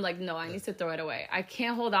else, I'm like, no, I need to throw it away. I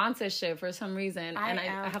can't hold on to shit for some reason, and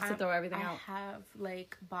I have to throw everything out. I have,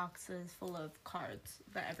 like, boxes full of cards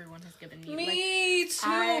that everyone has given me. Me too,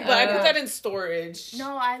 but I put that in storage.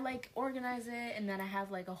 No, I, like, organize it, and then I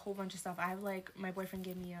have, like, a whole bunch of stuff. I have, like, my boyfriend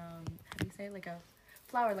gave me, how do you say, like, a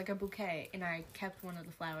flower, like a bouquet, and I kept one of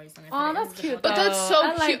the flowers and I put it that's cute. But that's so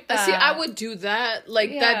cute. Like that. See, I would do that.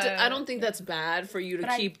 Like that. I don't think that's bad for you to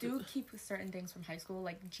keep. I do keep certain things from high school,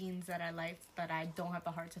 like jeans that I liked, but I don't have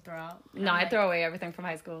the heart to throw out. No, I throw away everything from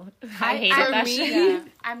high school. I hated that shit. Yeah,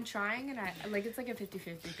 I'm trying, and it's like a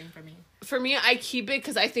 50-50 thing for me. For me, I keep it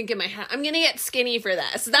because I think in my head, I'm gonna get skinny for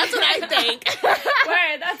this. That's what I think.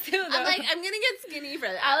 Word, that's too. I'm like, I'm gonna get skinny for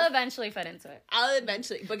that. I'll eventually fit into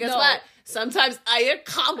it. But guess what? Sometimes I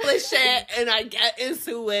accomplish it and I get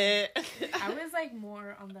into it. I was like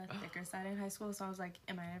more on the thicker side in high school, so I was like,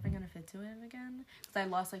 am I ever gonna fit to it again? Because I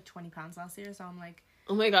lost like 20 pounds last year, so I'm like,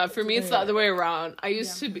 oh my God, for me it's the other way around. I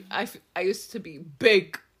used to be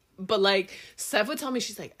big, but like Steph would tell me,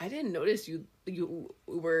 she's like, I didn't notice you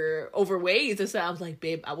were overweight. And so I was like,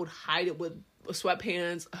 babe, I would hide it with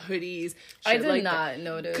sweatpants, hoodies. I did not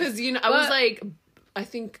notice because I was like, I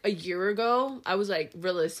think a year ago, I was like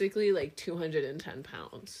realistically like 210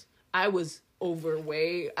 pounds. I was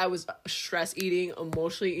overweight. I was stress eating,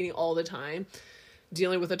 emotionally eating all the time,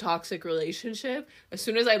 dealing with a toxic relationship. As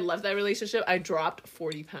soon as I left that relationship, I dropped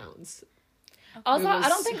 40 pounds. Also, I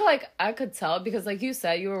don't think, like, I could tell because, like you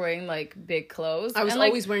said, you were wearing, like, big clothes. I was and,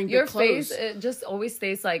 like, always wearing big your clothes. Your face, it just always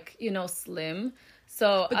stays, like, you know, slim.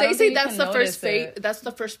 So, but they say that's the first face. That's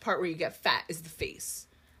the first part where you get fat is the face.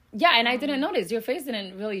 Yeah, and I didn't notice. Your face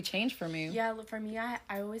didn't really change for me. Yeah, for me, I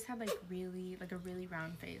always had, like, a really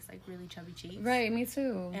round face, like, really chubby cheeks. Right, me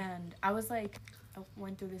too. And I was, like, I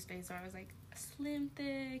went through this phase where I was, like, slim,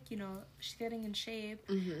 thick, you know, getting in shape.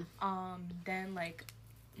 Mm-hmm. Then, like,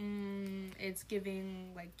 it's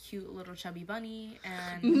giving, like, cute little chubby bunny.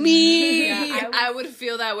 And me, yeah, I would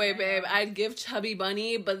feel that way, babe. I'd give chubby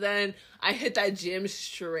bunny, but then I hit that gym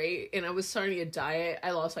straight, and I was starting a diet.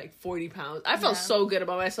 I lost like 40 pounds. I felt so good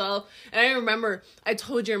about myself. And I remember I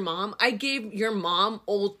told your mom, I gave your mom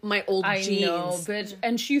my old jeans. I know, bitch.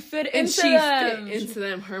 And she fit into them. Fit into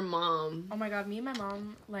them, her mom. Oh my God, me and my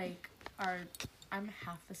mom, like, I'm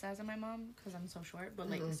half the size of my mom because I'm so short, but,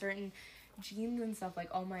 like, certain jeans and stuff, like,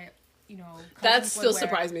 all my, you know, that still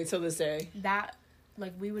surprised me till this day. That,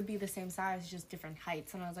 like, we would be the same size, just different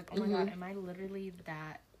heights. And I was like, oh my God, am I literally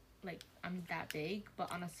that, like, I'm that big,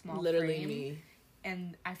 but on a small frame? Me.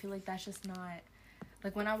 And I feel like that's just not,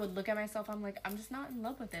 like, when I would look at myself, I'm like, I'm just not in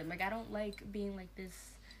love with it. Like, I don't like being, like,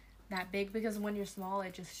 that big, because when you're small,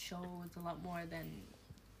 it just shows a lot more than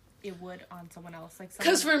it would on someone else. Like,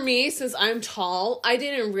 because for me, since I'm tall, I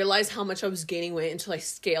didn't realize how much I was gaining weight until I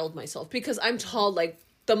scaled myself. Because I'm tall, like,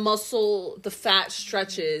 the muscle, the fat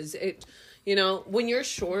stretches. It, you know, when you're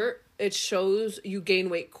short, it shows you gain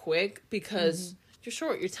weight quick because you're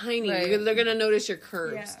short, you're tiny. Right. They're gonna notice your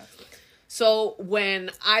curves. Yeah. So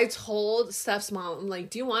when I told Stef's mom, I'm like,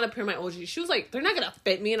 do you want a pair of my old jeans? She was like, they're not gonna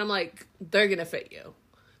fit me. And I'm like, they're gonna fit you.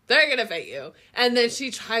 They're gonna fit you. And then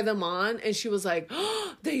she tried them on and she was like,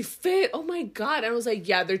 oh, they fit. Oh my God. And I was like,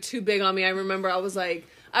 yeah, they're too big on me. I remember I was like,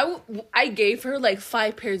 I gave her like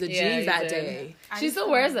 5 pairs of jeans that day. She still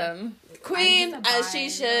wears them. Queen, as she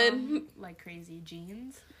should. Like crazy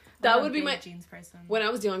jeans. That would be my jeans person. When I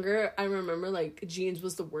was younger, I remember, like, jeans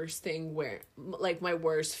was the worst thing like, my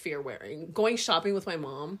worst fear wearing. Going shopping with my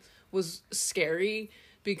mom was scary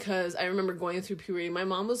because I remember going through puberty. My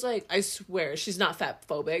mom was like, I swear, she's not fat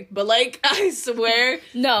phobic, but, like, I swear.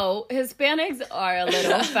 No, Hispanics are a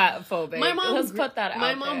little fat phobic. Let's put that out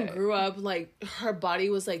My mom grew up, like, her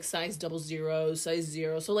body was, like, size 00, size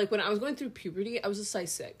 0. So, like, when I was going through puberty, I was a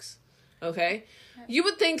size 6. Okay? You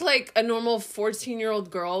would think, like, a normal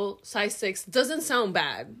 14-year-old girl, size 6, doesn't sound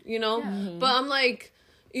bad, you know? Yeah. Mm-hmm. But I'm like,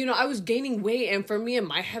 you know, I was gaining weight, and for me, in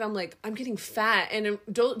my head, I'm like, I'm getting fat, and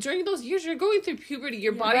during those years, you're going through puberty,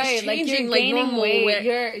 your body's changing, like, normal weight.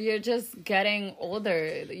 You're just getting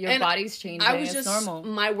older, your body's changing, it's normal.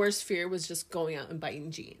 My worst fear was just going out and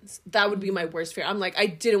buying jeans. That would be my worst fear. I'm like, I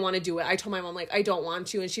didn't want to do it. I told my mom, like, I don't want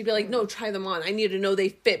to, and she'd be like, no, try them on. I need to know they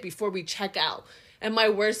fit before we check out. And my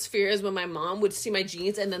worst fear is when my mom would see my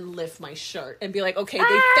jeans and then lift my shirt and be like, okay, they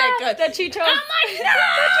fit good. The chichos. I'm like, no!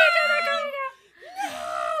 The chichos are coming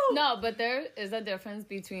out. No, but there is a difference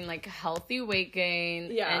between, like, healthy weight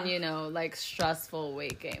gain and, you know, like, stressful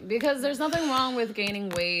weight gain. Because there's nothing wrong with gaining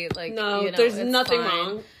weight. Like, no, you know, there's nothing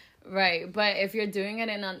wrong. Right. But if you're doing it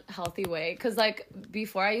in a healthy way, because, like,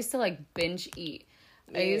 before I used to, like, binge eat.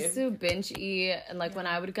 I used to binge eat, and, like, when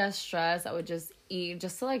I would get stressed, I would just eat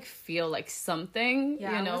just to, like, feel, like, something,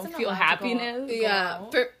 you know, feel happiness.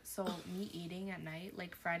 So me eating at night,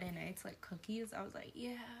 like, Friday nights, like, cookies, I was like,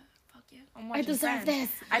 yeah, fuck yeah. I deserve this.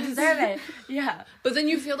 I deserve it. Yeah. But then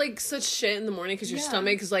you feel like such shit in the morning because your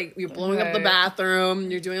stomach is, like, you're blowing up the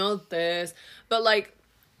bathroom, you're doing all this. But, like,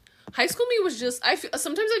 high school me was just,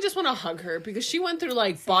 sometimes I just want to hug her because she went through,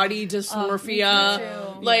 like, body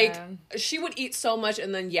dysmorphia. Like, she would eat so much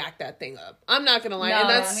and then yak that thing up. I'm not going to lie. And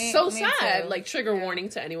that's so sad. Too. Like, trigger warning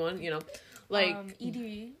to anyone, you know. Like,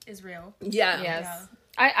 ED is real. Yeah. Yes. Yeah.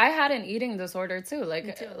 I had an eating disorder too.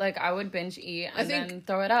 Like I would binge eat and then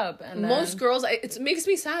throw it up. And most girls, it makes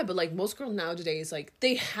me sad, but like most girls nowadays, like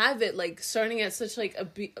they have it like starting at such like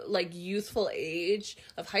like youthful age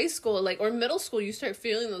of high school, like or middle school, you start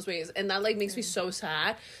feeling those ways, and that like makes me so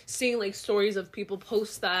sad seeing like stories of people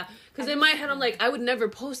post that. Because in my head, I'm like, I would never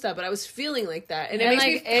post that, but I was feeling like that, and it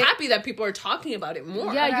makes me happy that people are talking about it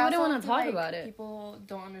more. Yeah, you wouldn't want to talk about it. People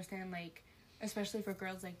don't understand, like, especially for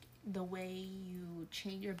girls, like, the way you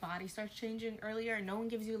change, your body starts changing earlier. No one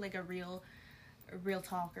gives you, like, a real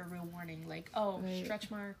talk or real warning. Like,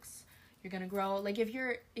 stretch marks, you're gonna grow. Like, if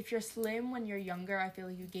you're slim when you're younger, I feel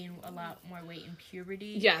like you gain a lot more weight in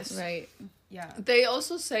puberty. Yes. Right. Yeah. They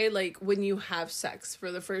also say, like, when you have sex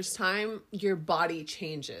for the first time, your body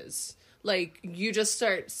changes. like you just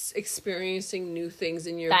start experiencing new things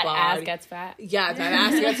in your that body. ass gets fat. Yeah, that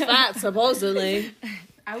ass gets fat, supposedly.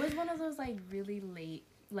 I was one of those like really late,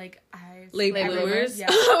 like Late bloomers. Yeah,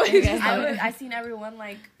 Okay. I seen everyone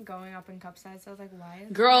like going up in cup size. So I was like, why?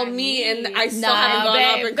 Is Girl, that me and I still Nah, haven't gone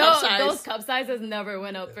up babe, in cup size. those cup sizes never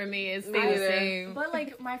went up for me. It stayed the same. But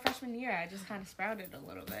like my freshman year, I just kind of sprouted a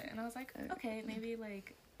little bit, and I was like, okay, maybe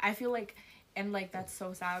like I feel like, and like that's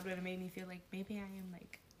so sad, but it made me feel like maybe I am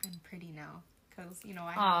like I'm pretty now. Because, you know,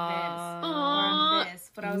 I have this or I'm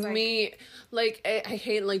this. But I was like... Me, like, I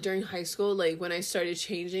hate, like, during high school, like, when I started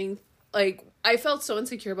changing, like, I felt so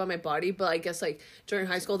insecure about my body, but I guess, like, during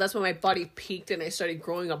high school, that's when my body peaked and I started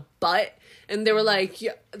growing a butt. And they were like,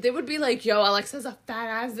 yeah, they would be like, yo, Alex has a fat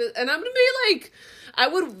ass. And I'm gonna be like, I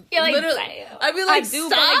would literally, I'd be like, I do, stop.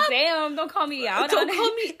 but like, damn, don't call me out. Don't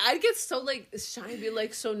call me. I'd get so like shy, I'd be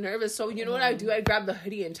like so nervous. So you know what I'd do? I'd grab the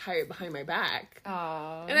hoodie and tie it behind my back.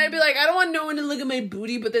 Aww. And I'd be like, I don't want no one to look at my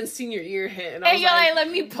booty, but then senior year hit. And I Hey, was you're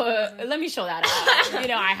like, let me show that out. You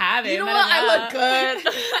know, I have it. you know what? I look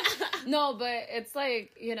good. No, but it's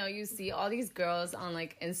like, you know, you see all these girls on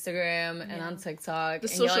like Instagram and on TikTok. The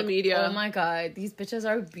and you're social like, media. Oh my God, these bitches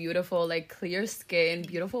are beautiful, like clear skin,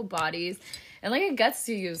 beautiful bodies. And like it gets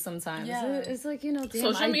to you sometimes. Yeah. It's like, you know, damn,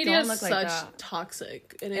 Social I media don't is look such like that.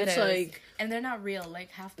 toxic. And It it's is. like, And they're not real,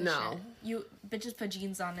 like half the No. shit. You bitches put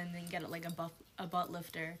jeans on and then get like a butt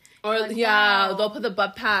lifter. or You're like, yeah, wow. they'll put the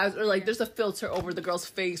butt pads or like there's a filter over the girl's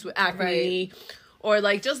face with acne. Or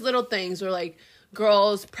like just little things or like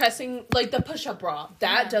girls pressing like the push-up bra.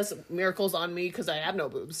 That does miracles on me because I have no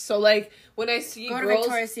boobs. So like when I see Go to girls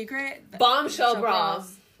Victoria's Secret. bombshell Show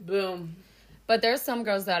bras, boom. But there's some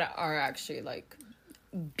girls that are actually like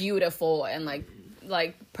beautiful and like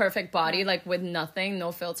perfect body, like with nothing,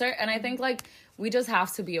 no filter. And I think like we just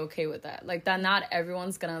have to be okay with that. Like that not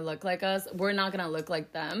everyone's gonna look like us. We're not gonna look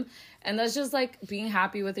like them. And that's just like being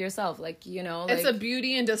happy with yourself. Like, you know, like, It's a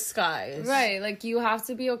beauty in disguise. right. Like you have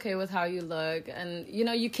to be okay with how you look. And you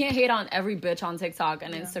know, you can't hate on every bitch on TikTok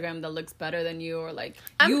and Instagram that looks better than you or like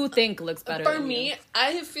you think looks better For than me, you.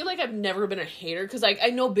 I feel like I've never been a hater because like I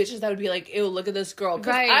know bitches that would be like, ew, look at this girl. 'Cause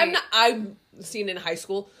Right. I've seen in high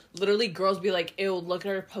school, literally girls be like, ew, look at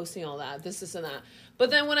her posting all that, this and that. But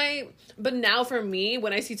then but now for me,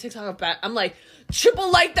 when I see TikTok of bad, I'm like,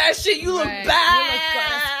 triple like that shit, you look Right.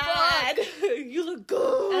 bad. You look good as You look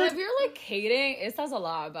good. And if you're like hating, it says a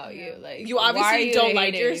lot about you. Like You why are obviously you don't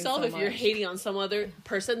like hating yourself so if you're much? hating on some other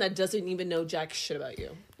person that doesn't even know jack shit about you.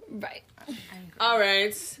 Right. All right,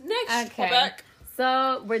 next Okay. topic.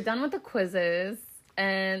 So we're done with the quizzes,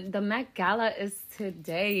 and the Met Gala is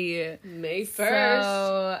today. May 1st.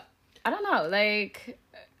 So I don't know. Like,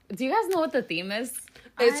 do you guys know what the theme is?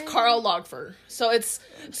 It's Karl Lagerfeld. So it's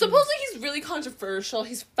supposedly he's really controversial.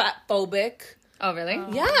 He's fat phobic. Oh, really?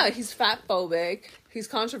 Yeah, he's fat phobic. He's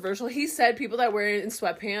controversial. He said people that wear it in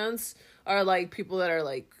sweatpants are like people that are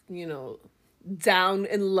like, you know, down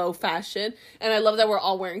in low fashion. And I love that we're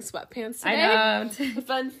all wearing sweatpants today. I know.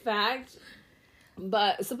 Fun fact.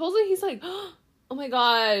 But supposedly he's like, oh my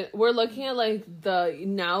God, we're looking at like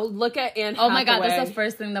look at Anne Hathaway. Oh my God, that's the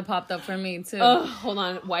first thing that popped up for me too. Oh, hold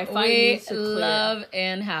on. Wi-Fi we needs to clear. love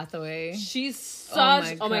Anne Hathaway. She's such...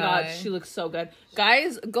 my Oh my God, God. she looks so good.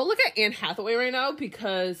 Guys, go look at Anne Hathaway right now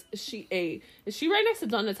because she ate. Is she right next to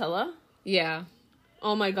Donatella? Yeah.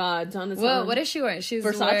 Oh my God, Donatella. Well, what is she wearing? She's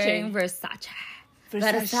Versace. wearing Versace.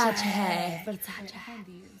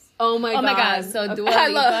 Oh my God. Oh my God, so Dua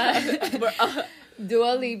Lipa.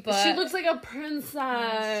 Dua Lipa. She looks like a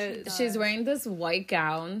princess. She's wearing this white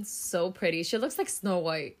gown, so pretty. She looks like Snow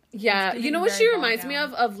White. Yeah, you know what she reminds me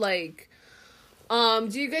of? Of like, do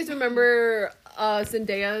you guys remember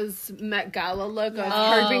Zendaya's Met Gala look of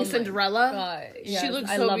her being Oh my Cinderella? God, She yes, looks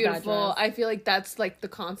I so love that beautiful. dress. I feel like that's like the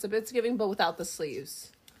concept it's giving, but without the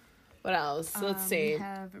sleeves. What else? Let's see. We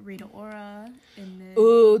have Rita Ora in the...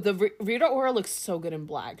 Ooh, the Rita Ora looks so good in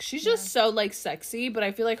black. She's just so like sexy, but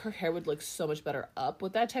I feel like her hair would look so much better up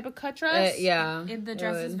with that type of cut dress. Yeah. The it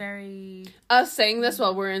dress is would. very... Us saying this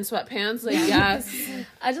while we're in sweatpants, like yes.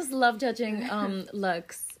 I just love judging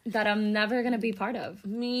looks that I'm never gonna be part of.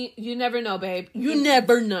 Me, you never know, babe. You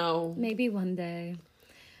never know. Maybe one day.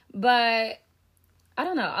 But I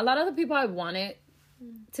don't know. A lot of the people I wanted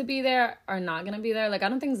to be there are not gonna be there. Like I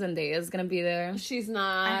don't think Zendaya is gonna be there. She's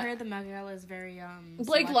not. I heard the Met Gala is very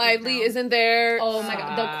Blake selective Lively now. isn't there. Oh my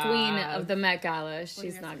God, the queen of the Met Gala.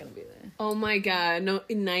 She's not gonna be there. Oh my God, no,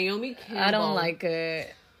 Naomi Campbell. I don't like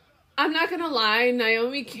it. I'm not gonna lie,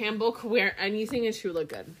 Naomi Campbell could wear anything and she would look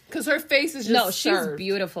good. Cause her face is just She's served.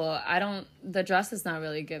 beautiful. The dress is not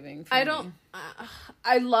really giving for me.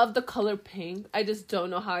 I love the color pink. I just don't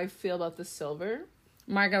know how I feel about the silver.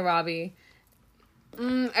 Margot Robbie. I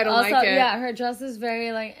don't Also, like it. yeah, her dress is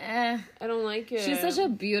very like, eh. I don't like it. She's such a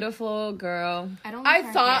beautiful girl. I don't. I like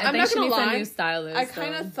her thought hair. I'm think not she gonna needs a lie. new stylist. I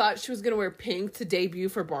kind of thought she was gonna wear pink to debut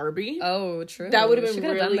for Barbie. Oh, true. That would have She been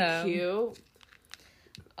could've done really that. cute.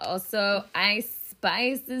 Also, Ice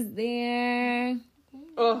Spice is there.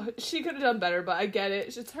 Oh, she could have done better, but I get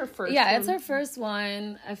it. It's her first. Yeah, one. it's her first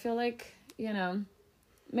one. I feel like, you know,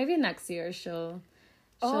 maybe next year she'll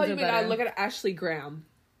Oh do my better. god! Look at Ashley Graham.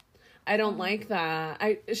 I don't like that.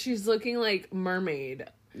 She's looking like mermaid.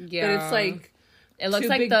 Yeah. But it's like it looks too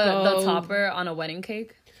like big the bow. topper on a wedding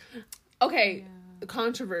cake. okay,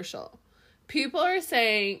 controversial. People are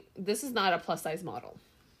saying this is not a plus size model.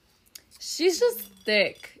 She's just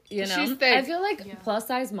thick, you know? She's thick. I feel like plus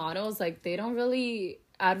size models, like, they don't really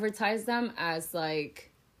advertise them as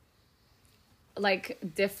like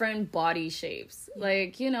different body shapes.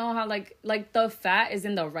 Like, you know how like the fat is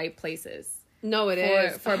in the right places. No, it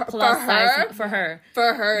is For plus size for her.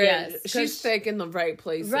 For her, Yes, she's 'cause thick in the right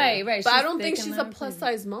places. Right. But She's I don't think thick in she's the a right plus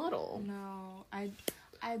places. size model. No, I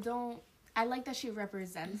don't. I like that she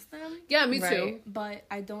represents them, Yeah, me too. Right. but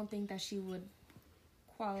I don't think that she would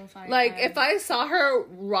qualify. Like as, if I saw her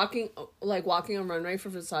walking on runway for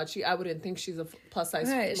Versace, I wouldn't think she's a plus size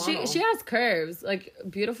Right. model. She has curves. Like,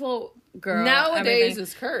 beautiful girl. Nowadays everything.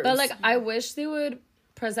 it's curves. But like, I wish they would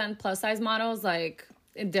present plus size models like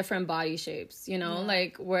in different body shapes, you know,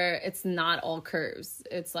 like where it's not all curves.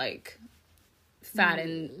 It's like fat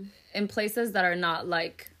in places that are not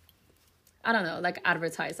like, I don't know, like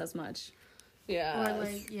advertised as much. yeah. or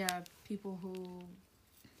like people who.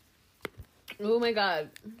 Oh my god.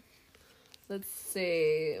 Let's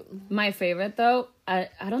see. My favorite though, I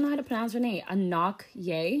don't know how to pronounce her name. Anak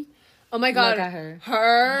Ye. Oh my god. Look at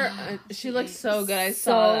her. She looks so good. I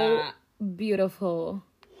saw So that. beautiful.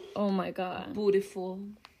 Oh my god. Beautiful.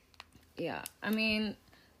 Yeah, I mean,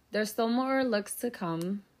 there's still more looks to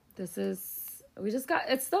come.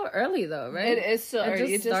 It's still early though, right? It is so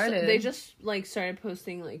early. just started. They just like started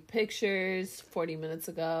posting like pictures 40 minutes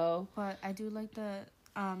ago. But I do like the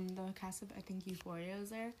cast of I think Euphoria is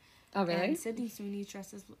there. Oh, really? And Sydney Sweeney's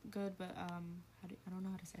dress is good, but I don't know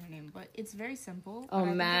how to say her name, but it's very simple. Oh,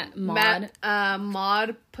 but I think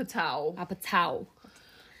Maud Patel. Apatow.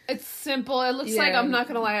 It's simple. It looks like, I'm not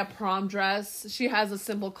gonna lie, a prom dress. She has a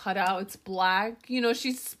simple cutout. It's black. You know,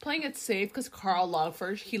 she's playing it safe because Karl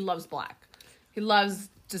Lagerfeld, he loves black. He loves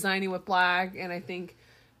designing with black, and I think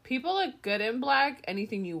people look good in black.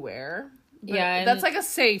 Anything you wear, but that's like a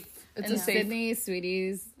safe. It's a safe. Sydney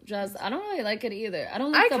Sweetie's dress, I don't really like it either. I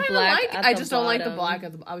don't like the kinda black. I just don't like the black.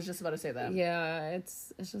 I was just about to say that. Yeah,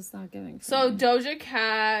 it's just not giving. For So me. Doja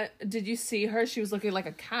Cat, did you see her? She was looking like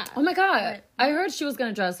a cat. Oh my god! I heard she was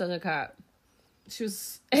gonna dress as a cat, She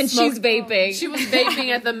was and she's vaping. She was vaping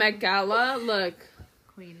at the Met Gala. Look,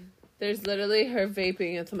 Queen. there's literally her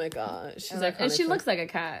vaping at the Met Gala. She's like, and she looks like a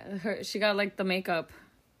cat. She got like the makeup,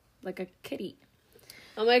 like a kitty.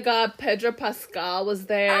 oh my god, Pedro Pascal was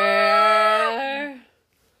there.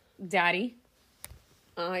 Daddy.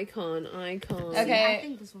 Icon. Okay. I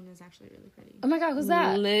think this one is actually really pretty. Oh my god, who's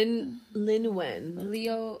that? Lin Wen. Lu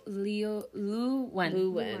Wen.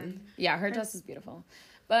 Lu Wen. Yeah, her dress is beautiful.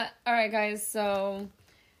 But all right, guys. So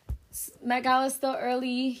Met Gala is still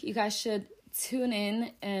early. You guys should tune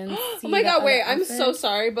in and see. Oh my the god, other wait, I'm so outfits.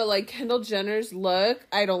 sorry, but like Kendall Jenner's look,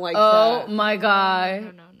 I don't like Oh that. my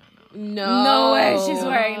god. No way she's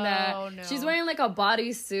wearing that. No. She's wearing like a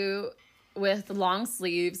bodysuit with long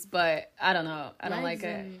sleeves, but I don't know. I don't like it.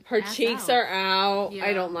 and Her ass cheeks out. are out. Yeah.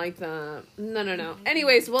 I don't like that. No.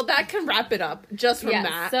 Anyways, well, that can wrap it up just from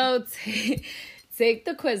that. So take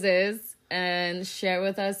the quizzes and share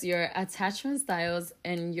with us your attachment styles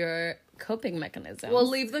and your coping mechanisms. We'll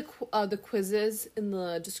leave the quizzes in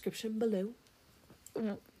the description below.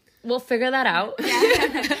 We'll figure that out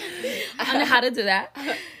on how to do that.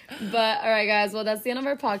 But all right, guys. Well, that's the end of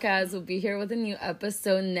our podcast. We'll be here with a new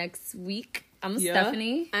episode next week. I'm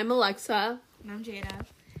Stephanie. I'm Alexa. And I'm Jada.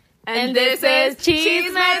 And this is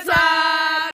Cheese Mesa!